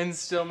know, and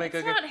still make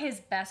it's not his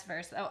best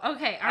verse though.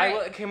 Okay, all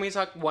right. Can we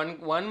talk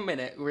one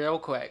minute real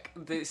quick?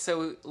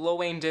 So Lil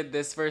Wayne did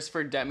this verse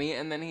for Demi,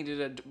 and then he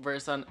did a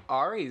verse on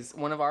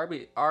one of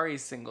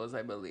Ari's singles,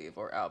 I believe,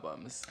 or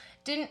albums.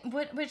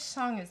 Which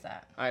song is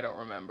that? I don't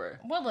remember.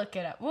 We'll look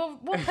it up. We'll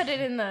put it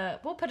in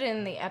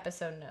the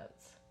episode notes.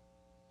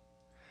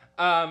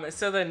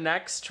 So the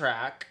next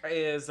track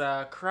is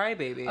Cry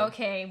Baby.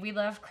 Okay, we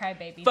love Cry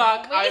Baby.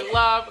 Fuck, I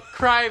love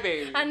Cry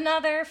Baby.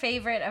 Another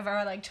favorite of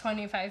our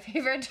 25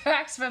 favorite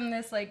tracks from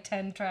this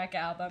 10-track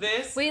album.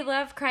 We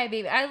love Cry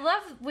Baby. I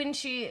love when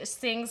she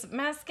sings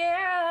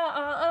mascara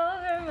all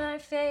over my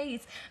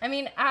face. I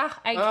mean, I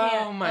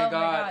can't. Oh my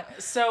god.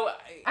 So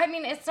I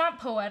mean, it's not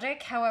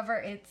poetic, however,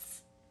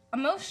 it's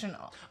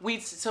emotional.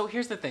 So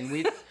here's the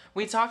thing.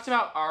 We talked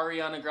about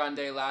Ariana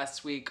Grande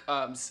last week,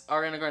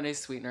 Ariana Grande's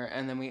Sweetener,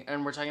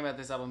 and we're talking about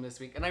this album this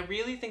week. And I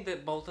really think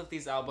that both of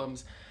these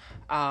albums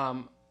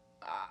have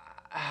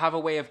a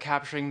way of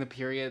capturing the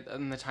period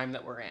and the time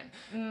that we're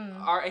in.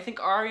 I think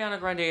Ariana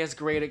Grande is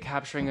great at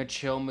capturing a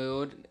chill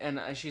mood, and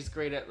she's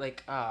great at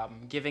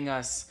giving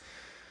us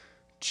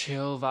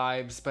chill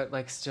vibes,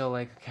 but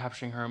still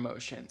capturing her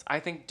emotions.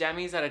 I think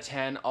Demi's at a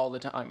 10 all the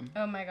time.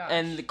 Oh my gosh.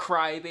 And the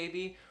Cry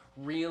Baby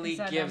really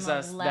gives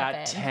us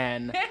that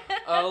 10.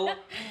 Oh,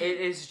 it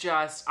is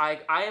just I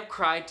have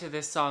cried to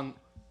this song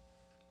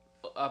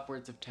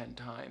upwards of 10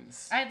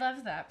 times. I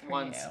love that for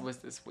Once you. was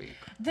this week.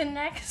 The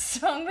next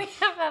song we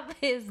have up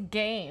is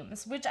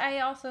Games, which I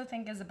also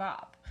think is a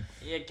bop.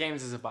 Yeah,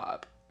 Games is a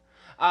bop.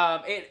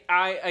 I'm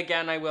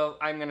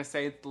gonna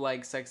say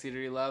Sexy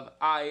Dirty Love.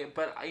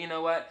 But you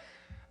know what?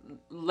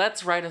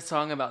 Let's write a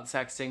song about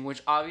sexting,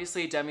 which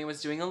obviously Demi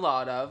was doing a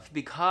lot of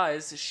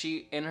because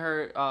she, in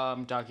her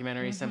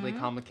documentary, Simply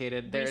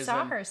Complicated, we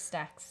saw her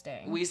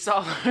sexting. We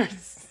saw her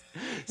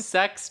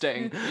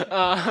sexting.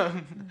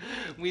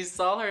 We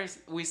saw her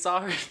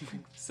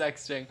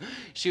sexting.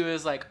 She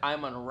was like,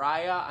 I'm on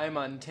Raya, I'm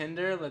on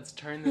Tinder, let's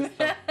turn this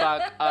the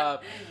fuck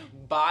up.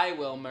 Bye,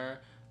 Wilmer.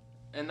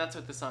 And that's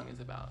what the song is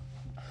about.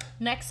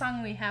 Next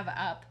song we have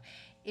up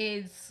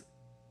is,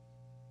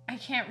 I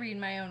can't read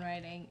my own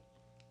writing.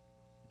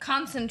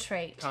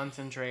 Concentrate.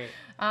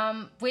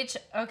 Which,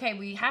 okay,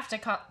 we have to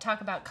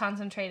talk about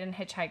Concentrate and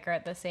Hitchhiker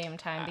at the same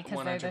time because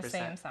 100%. They're the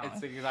same song. It's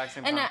the exact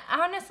same song. And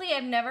honestly,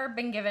 I've never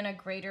been given a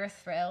greater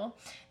thrill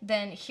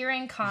than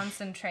hearing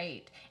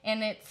Concentrate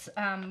and its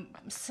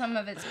some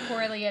of its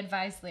poorly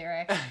advised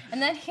lyrics,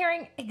 and then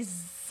hearing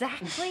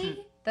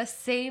exactly the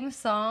same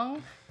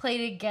song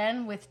played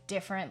again with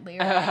different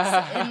lyrics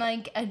and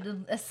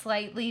a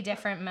slightly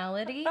different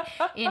melody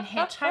in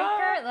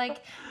Hitchhiker.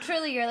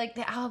 Truly, you're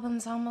the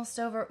album's almost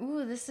over.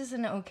 Ooh, this is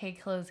an okay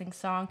closing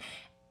song.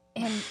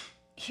 And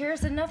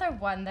here's another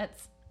one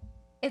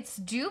it's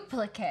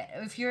duplicate.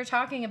 If you're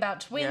talking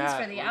about twins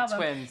for the album,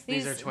 twins.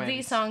 These are twins.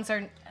 These songs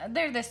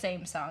they're the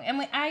same song,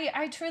 and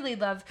I truly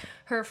love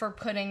her for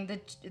putting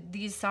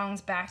these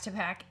songs back to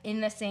back in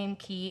the same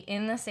key,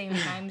 in the same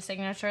time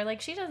signature.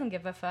 She doesn't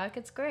give a fuck.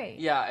 It's great.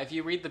 Yeah, if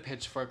you read the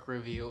Pitchfork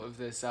review of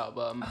this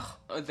album,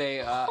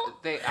 they're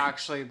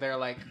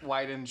like,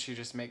 why didn't you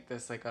just make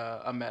this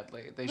a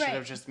medley? They should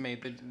have just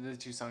made the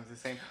two songs the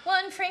same.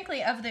 Well, and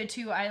frankly, of the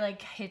two, I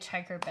like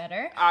Hitchhiker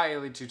better. I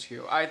do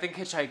too. I think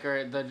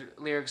Hitchhiker, the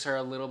lyrics are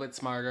a little bit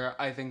smarter.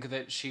 I think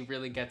that she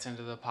really gets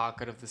into the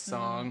pocket of the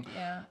song.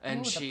 Yeah.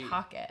 And the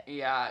pocket.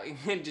 Yeah.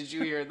 Did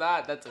you hear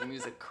that? That's a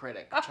music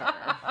critic term.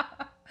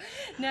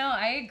 No,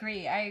 I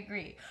agree.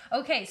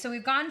 Okay, so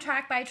we've gone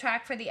track by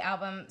track for the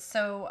album,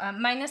 so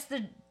minus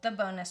the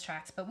bonus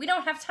tracks, but we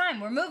don't have time.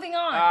 We're moving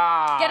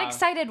on. Get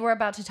excited. We're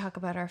about to talk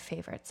about our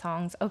favorite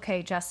songs.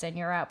 Okay, Justin,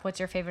 you're up. What's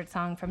your favorite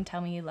song from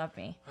Tell Me You Love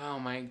Me? Oh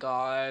my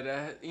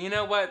God. You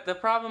know what? The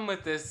problem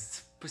with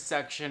this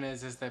section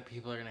is that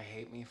people are gonna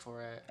hate me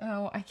for it.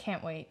 Oh, I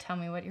can't wait. Tell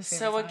me what your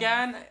favorite So song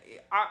again,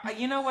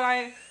 you know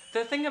what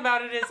the thing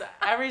about it is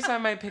every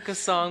time I pick a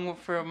song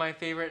for my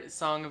favorite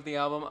song of the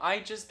album, I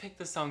just pick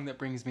the song that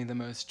brings me the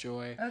most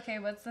joy. Okay,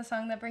 what's the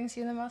song that brings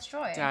you the most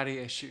joy? Daddy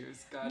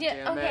Issues. God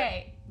damn it.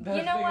 Okay.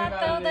 You know what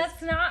though?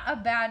 That's not a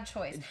bad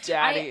choice.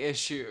 Daddy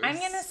Issues. I'm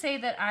gonna say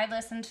that I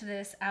listened to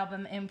this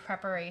album in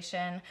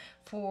preparation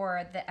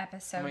for the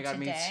episode today. Oh my god,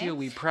 me too.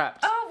 We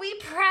prepped. Oh, we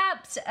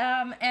prepped.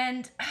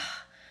 And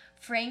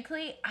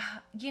frankly,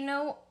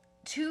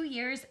 2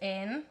 years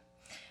in,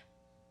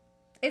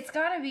 it's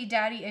gotta be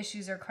Daddy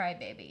Issues or Cry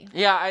Baby.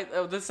 Yeah,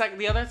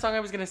 the other song I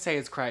was gonna say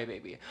is Cry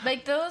Baby.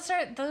 Like those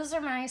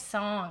are my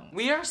songs.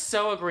 We are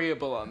so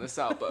agreeable on this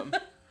album.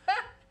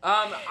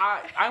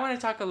 I want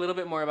to talk a little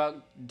bit more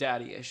about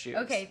Daddy Issues.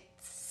 Okay,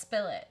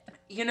 spill it.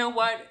 You know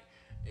what?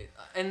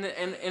 In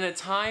a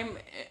time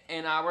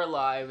in our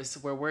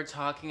lives where we're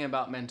talking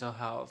about mental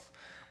health,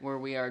 where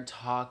we are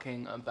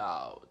talking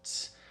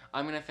about...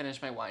 I'm going to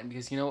finish my wine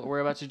because you know what we're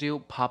about to do?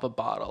 Pop a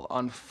bottle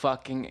on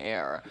fucking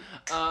air.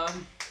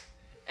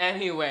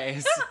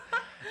 Anyways,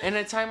 in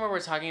a time where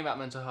we're talking about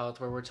mental health,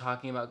 where we're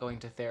talking about going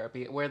to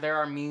therapy, where there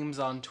are memes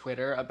on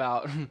Twitter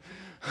about...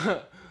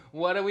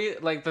 what do we...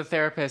 Like, the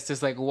therapist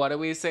is like, what do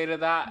we say to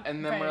that?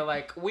 And then we're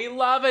like, we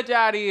love a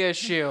daddy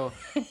issue.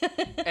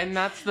 And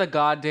that's the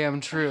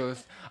goddamn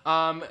truth.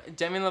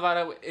 Demi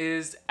Lovato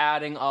is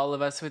adding all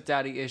of us with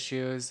daddy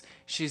issues.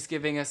 She's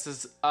giving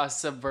us a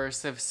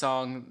subversive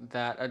song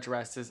that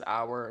addresses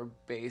our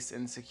base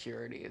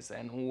insecurities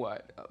and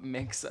what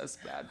makes us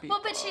bad people.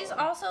 Well, but she's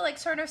also like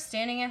sort of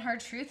standing in her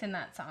truth in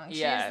that song.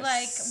 Yes. She's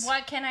like,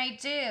 what can I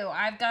do?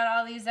 I've got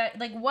all these,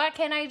 like, what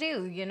can I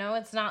do? You know,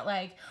 it's not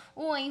like,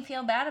 oh, I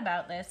feel bad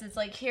about this. It's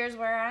like, here's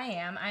where I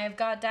am. I have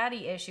got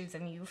daddy issues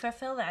and you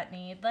fulfill that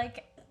need.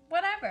 Like,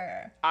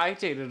 whatever. I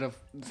dated a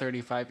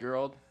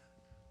 35-year-old.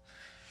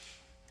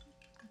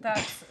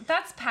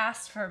 That's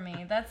past for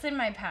me. That's in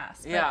my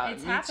past. But yeah,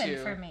 it's me happened too.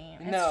 for me.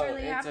 It's no,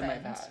 truly it's happened. in my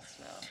past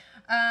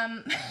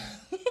now.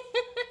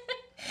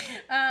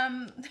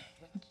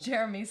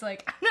 Jeremy's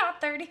like, I'm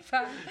not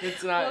 35.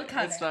 It's not. We'll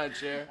cut it's it. not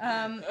true.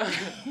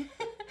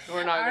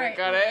 We're not All gonna right.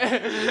 cut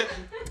it.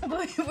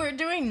 We're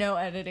doing no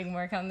editing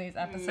work on these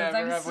episodes. Never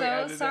I'm have we so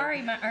edited.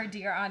 sorry, our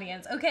dear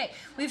audience. Okay,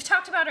 we've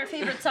talked about our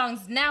favorite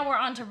songs. Now we're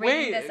on to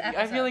rating this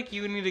episode. I feel like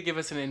you need to give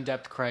us an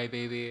in-depth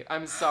Crybaby.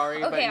 I'm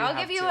sorry, but okay, you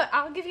have to.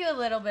 I'll give you a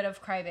little bit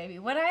of Crybaby.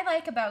 What I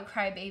like about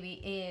Crybaby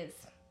is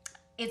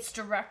it's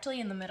directly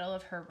in the middle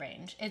of her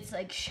range. It's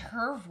like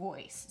her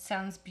voice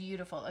sounds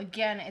beautiful.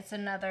 Again, it's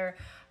another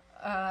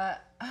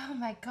oh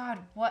my god,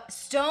 what?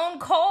 Stone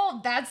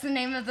Cold, that's the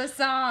name of the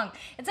song.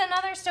 It's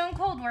another Stone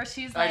Cold where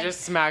she's like... I just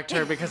smacked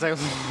her because I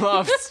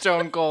love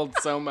Stone Cold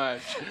so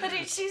much. But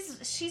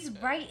she's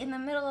right in the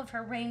middle of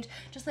her range,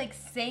 just like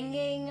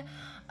singing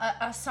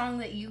a song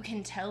that you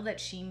can tell that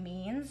she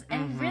means.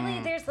 And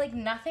really, there's like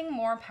nothing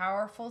more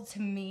powerful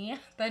to me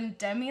than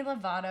Demi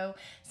Lovato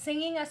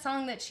singing a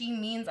song that she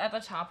means at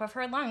the top of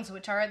her lungs,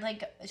 which are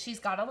like,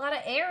 she's got a lot of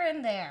air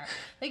in there.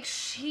 Like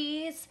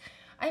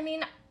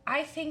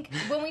I think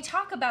when we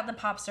talk about the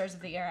pop stars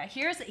of the era,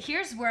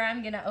 here's where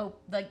I'm gonna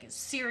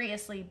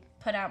seriously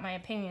put out my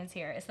opinions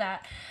here, is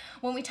that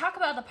when we talk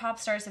about the pop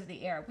stars of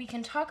the era, we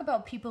can talk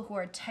about people who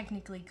are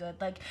technically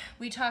good. Like,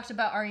 we talked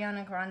about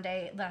Ariana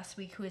Grande last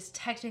week, who is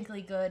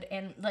technically good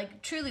and,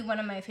 like, truly one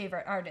of my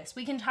favorite artists.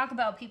 We can talk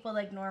about people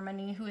like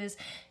Normani, who is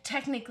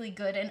technically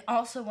good and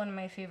also one of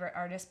my favorite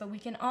artists. But we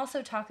can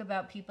also talk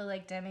about people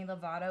like Demi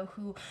Lovato,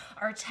 who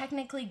are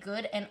technically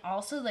good and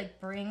also,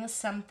 like, bring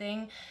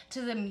something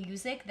to the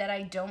music that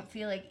I don't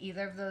feel like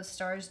either of those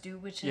stars do,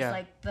 which is,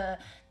 like, the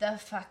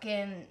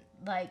fucking,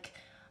 like...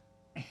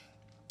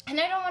 And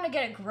I don't want to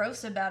get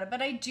gross about it,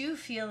 but I do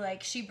feel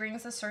like she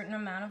brings a certain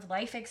amount of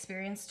life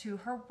experience to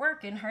her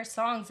work and her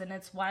songs, and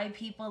it's why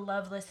people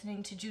love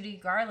listening to Judy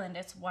Garland.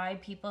 It's why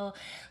people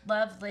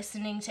love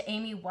listening to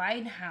Amy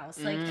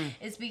Winehouse. Like,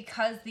 it's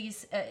because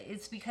these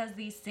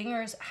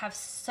singers have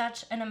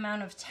such an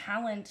amount of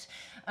talent,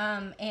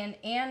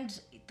 and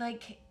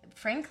like,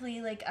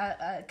 frankly, like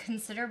a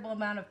considerable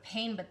amount of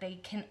pain, but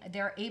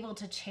they're able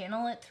to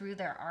channel it through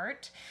their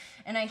art.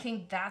 And I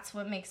think that's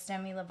what makes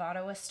Demi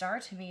Lovato a star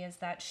to me, is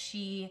that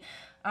she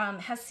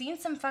has seen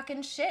some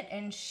fucking shit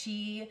and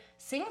she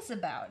sings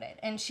about it,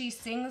 and she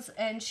sings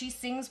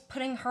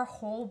putting her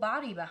whole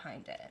body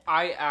behind it.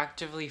 I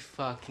actively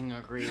fucking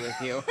agree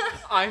with you.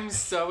 I'm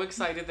so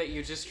excited that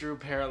you just drew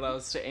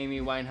parallels to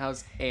Amy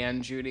Winehouse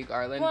and Judy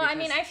Garland. Well, I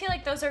mean, I feel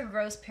like those are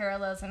gross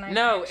parallels, and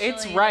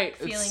it's right.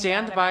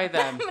 Stand by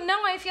them. No,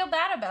 I feel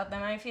bad about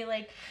them. I feel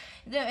like,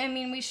 I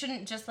mean, we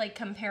shouldn't just, like,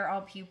 compare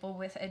all people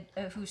with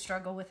who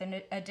struggle with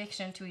an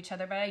addiction to each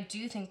other, but I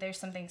do think there's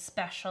something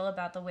special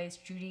about the ways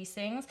Judy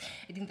sings.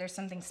 I think there's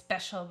something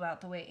special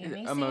about the way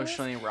Amy sings.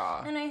 Emotionally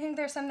raw. And I think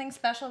there's something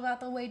special about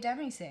the way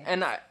Demi sings.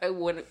 And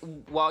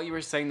while you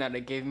were saying that,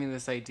 it gave me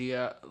this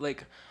idea,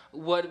 like,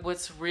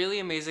 what's really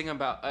amazing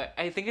about...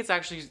 I think it's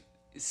actually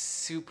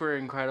super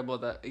incredible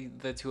that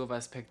the two of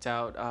us picked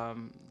out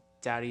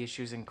Daddy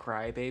Issues and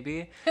Cry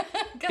Baby.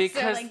 Because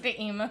they're like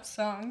the emo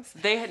songs.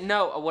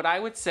 What I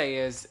would say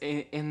is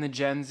in the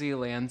Gen Z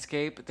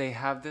landscape, they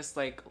have this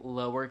like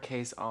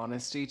lowercase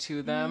honesty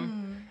to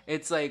them.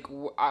 It's like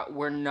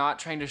we're not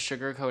trying to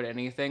sugarcoat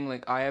anything.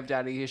 Like, I have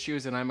daddy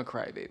issues and I'm a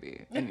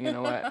crybaby. And you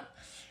know what?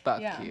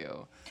 Fuck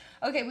you.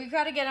 Okay, we've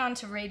got to get on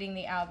to rating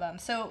the album.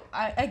 So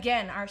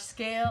again, our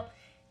scale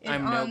is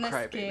on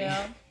the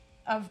scale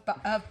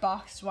of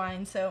boxed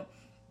wine. So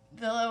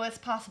the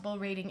lowest possible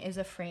rating is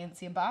a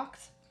Franzia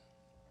box.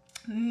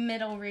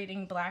 Middle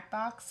rating black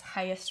box.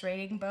 Highest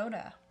rating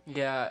Boda.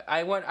 Yeah,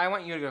 I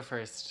want you to go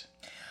first.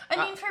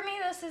 I mean, for me,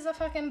 this is a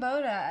fucking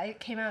Boda. It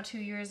came out 2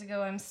 years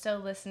ago. I'm still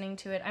listening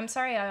to it. I'm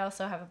sorry I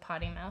also have a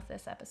potty mouth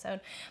this episode.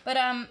 But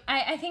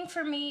I think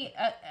for me,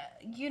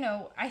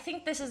 I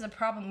think this is a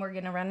problem we're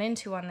going to run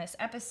into on this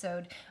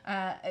episode,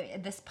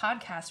 this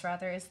podcast,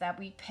 rather, is that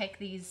we pick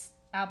these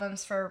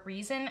albums for a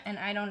reason, and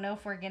I don't know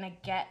if we're going to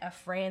get a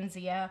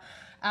Franzia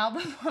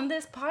album on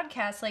this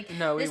podcast. Like,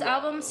 no, this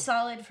album's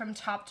solid from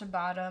top to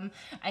bottom.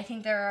 I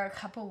think there are a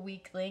couple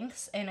weak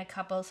links and a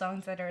couple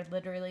songs that are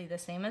literally the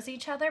same as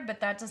each other,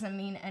 but that doesn't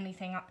mean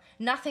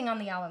nothing on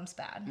the album's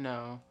bad.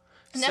 No.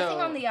 Nothing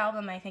on the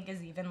album, I think,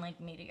 is even, like,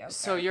 mediocre.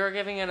 So you're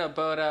giving it a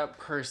Boda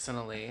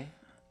personally.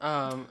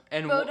 And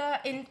Boda,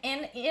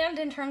 and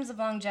in terms of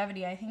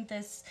longevity, I think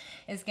this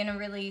is going to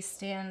really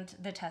stand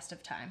the test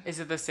of time.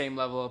 Is it the same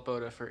level of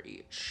Boda for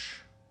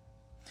each?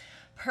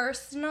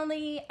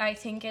 Personally, I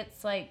think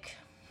it's like,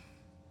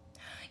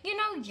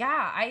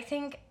 I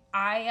think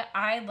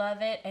I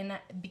love it, and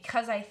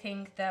because I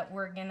think that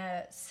we're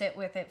gonna sit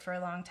with it for a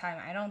long time.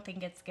 I don't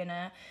think I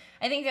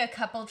think a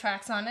couple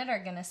tracks on it are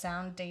gonna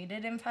sound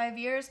dated in 5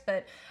 years,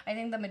 but I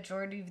think the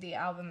majority of the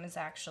album is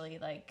actually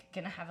like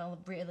gonna have a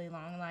really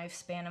long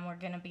lifespan, and we're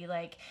gonna be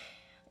like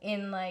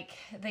in like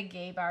the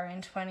gay bar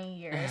in 20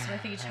 years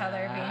with each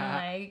other being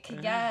like,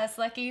 yes,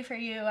 lucky for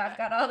you, I've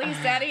got all these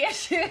daddy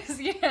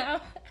issues,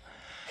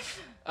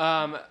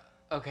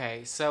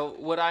 Okay, so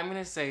what I'm going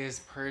to say is,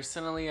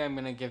 personally, I'm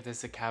going to give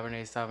this a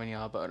Cabernet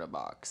Sauvignon Boda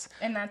box.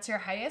 And that's your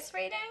highest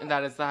rating?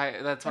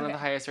 That's one of the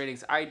highest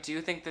ratings. I do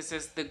think this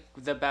is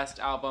the best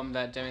album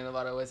that Demi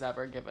Lovato has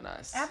ever given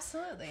us.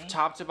 Absolutely.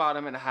 Top to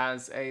bottom, it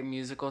has a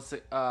musical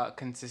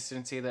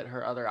consistency that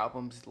her other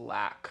albums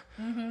lack.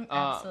 Mm-hmm,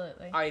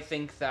 absolutely. I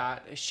think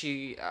that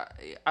she,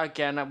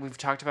 again, we've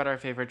talked about our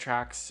favorite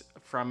tracks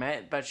from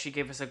it, but she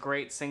gave us a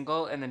great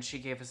single, and then she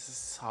gave us a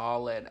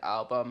solid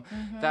album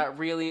that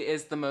really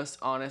is the most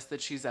honest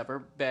that she's ever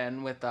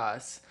been with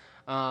us,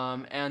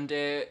 and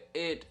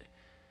it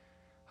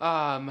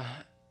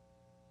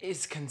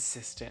is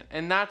consistent,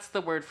 and that's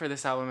the word for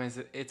this album, is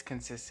it's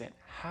consistent.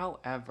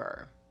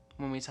 However,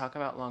 when we talk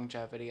about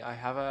longevity, I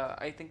have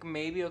I think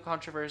maybe a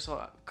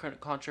controversial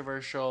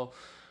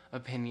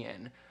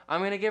opinion.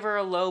 I'm gonna give her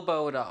a low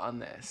Boda on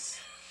this.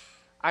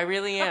 I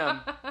really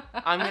am.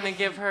 I'm going to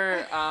give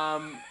her,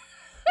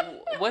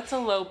 what's a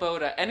low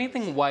Boda?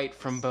 Anything white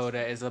from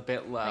Boda is a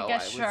bit low,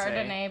 like a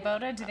Chardonnay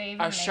Boda? Do they even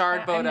make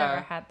Shard that? Boda. I've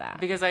never had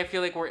that. Because I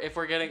feel like if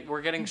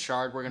we're getting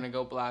Shard, we're going to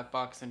go black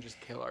box and just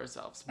kill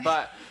ourselves.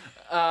 But,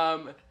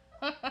 Demi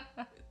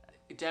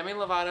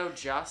Lovato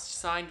just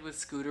signed with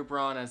Scooter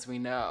Braun, as we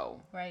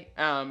know. Right.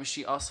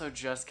 She also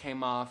just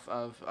came off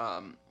of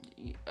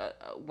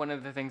one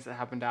of the things that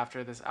happened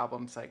after this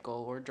album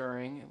cycle, or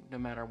during, no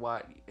matter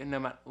what,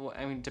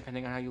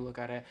 depending on how you look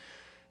at it.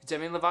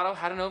 Demi Lovato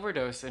had an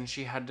overdose, and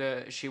she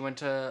went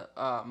to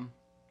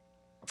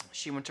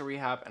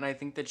rehab, and I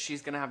think that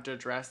she's gonna have to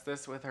address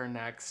this with her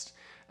next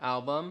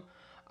album.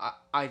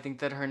 I think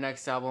that her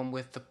next album,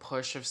 with the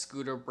push of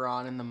Scooter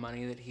Braun and the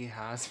money that he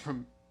has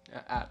from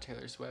at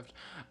Taylor Swift,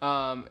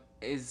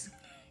 is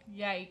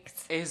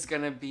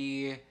gonna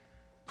be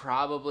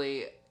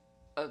probably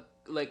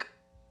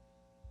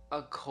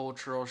a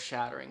cultural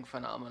shattering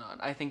phenomenon.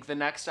 I think the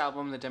next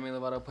album that Demi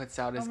Lovato puts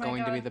out is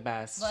going to be the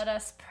best. Let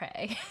us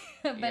pray.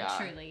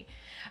 Truly.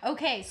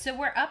 Okay, so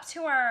we're up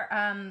to our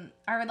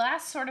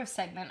last sort of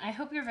segment. I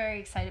hope you're very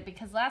excited,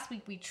 because last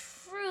week we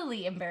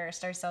truly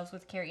embarrassed ourselves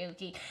with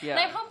karaoke. Yeah. And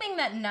I'm hoping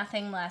that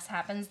nothing less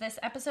happens this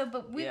episode,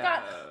 but we've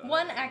got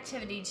one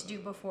activity to do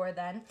before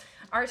then.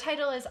 Our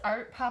title is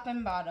Art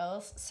Poppin'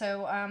 Bottles,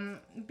 so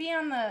be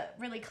on the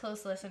really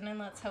close listen, and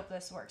let's hope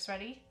this works.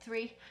 Ready?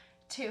 3,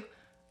 2...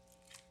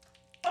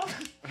 Oh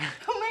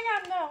my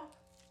god,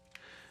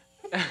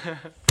 no.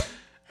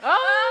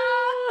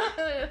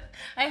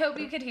 I hope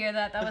you could hear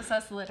that. That was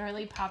us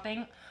literally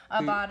popping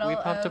a bottle. We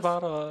popped a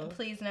bottle.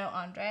 Please no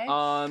Andre.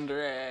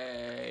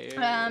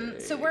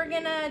 So we're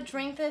gonna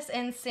drink this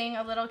and sing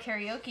a little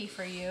karaoke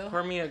for you.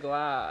 Pour me a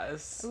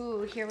glass.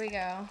 Ooh, here we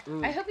go.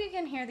 Ooh. I hope you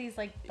can hear these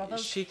like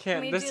bubbles. She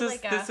can't. This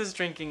is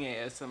drinking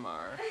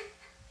ASMR.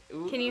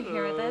 Ooh. Can you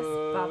hear this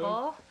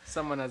bubble?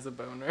 Someone has a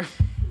boner.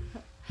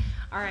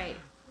 All right.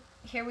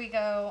 Here we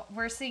go.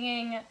 We're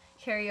singing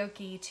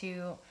karaoke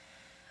to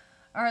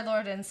our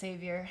Lord and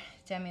Savior,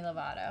 Demi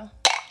Lovato.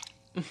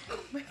 Oh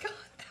my god,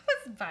 that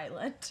was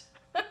violent.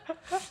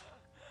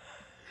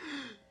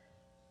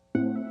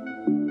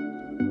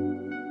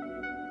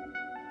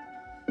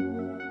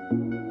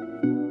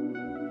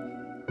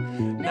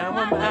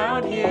 I'm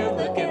out here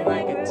looking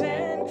like a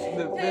 10.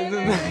 The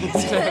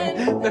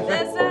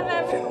best I've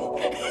ever.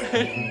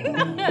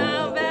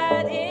 How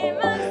bad it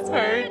must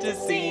hurt to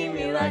see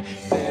me like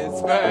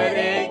this, but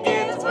it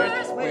gets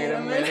worse. Wait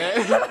a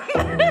minute.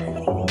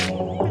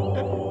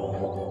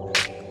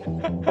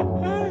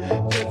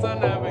 Just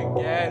on up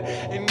again,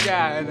 and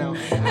God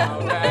knows how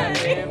bad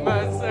it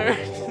must hurt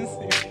to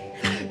see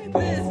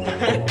this.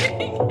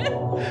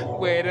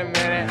 Wait a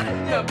minute,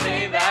 the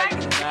playback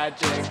is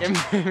magic, and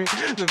maybe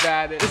the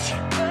baddest.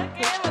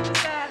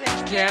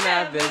 Can't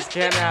have this,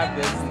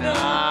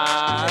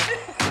 nah.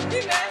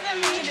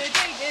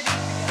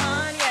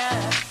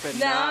 But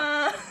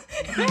nah.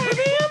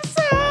 Baby, I'm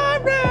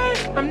sorry.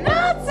 I'm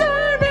not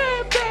sorry.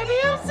 Baby,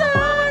 I'm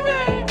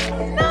sorry.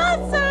 I'm not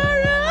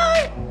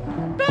sorry.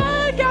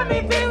 But got me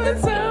feeling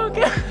so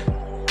good.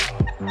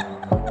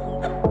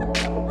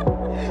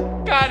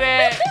 Got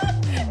it.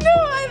 No,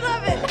 I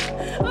love it.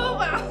 Oh,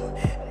 wow.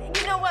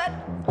 You know what?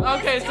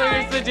 Okay, so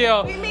here's the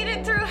deal. We made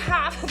it through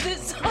half of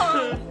this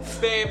song.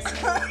 Babes,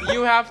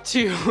 you have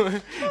to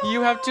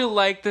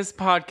like this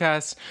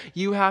podcast.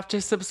 You have to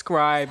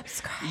subscribe.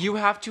 You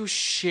have to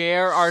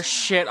share our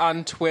shit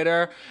on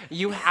Twitter.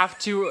 You have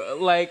to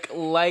like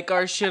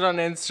our shit on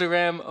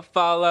Instagram.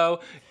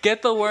 Follow.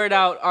 Get the word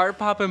out. Art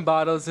Poppin'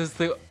 Bottles is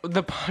the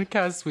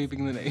podcast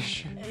sweeping the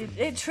nation.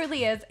 It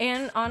truly is.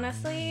 And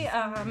honestly,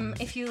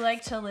 if you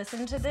like to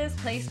listen to this,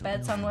 place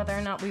bets on whether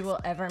or not we will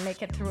ever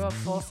make it through a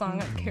full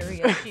song of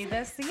karaoke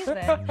this season.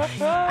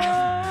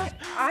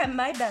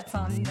 My bet's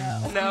on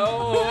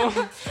No.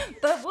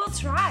 But we'll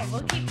try.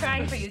 We'll keep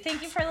trying for you.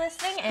 Thank you for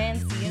listening and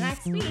see you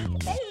next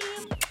week. Bye.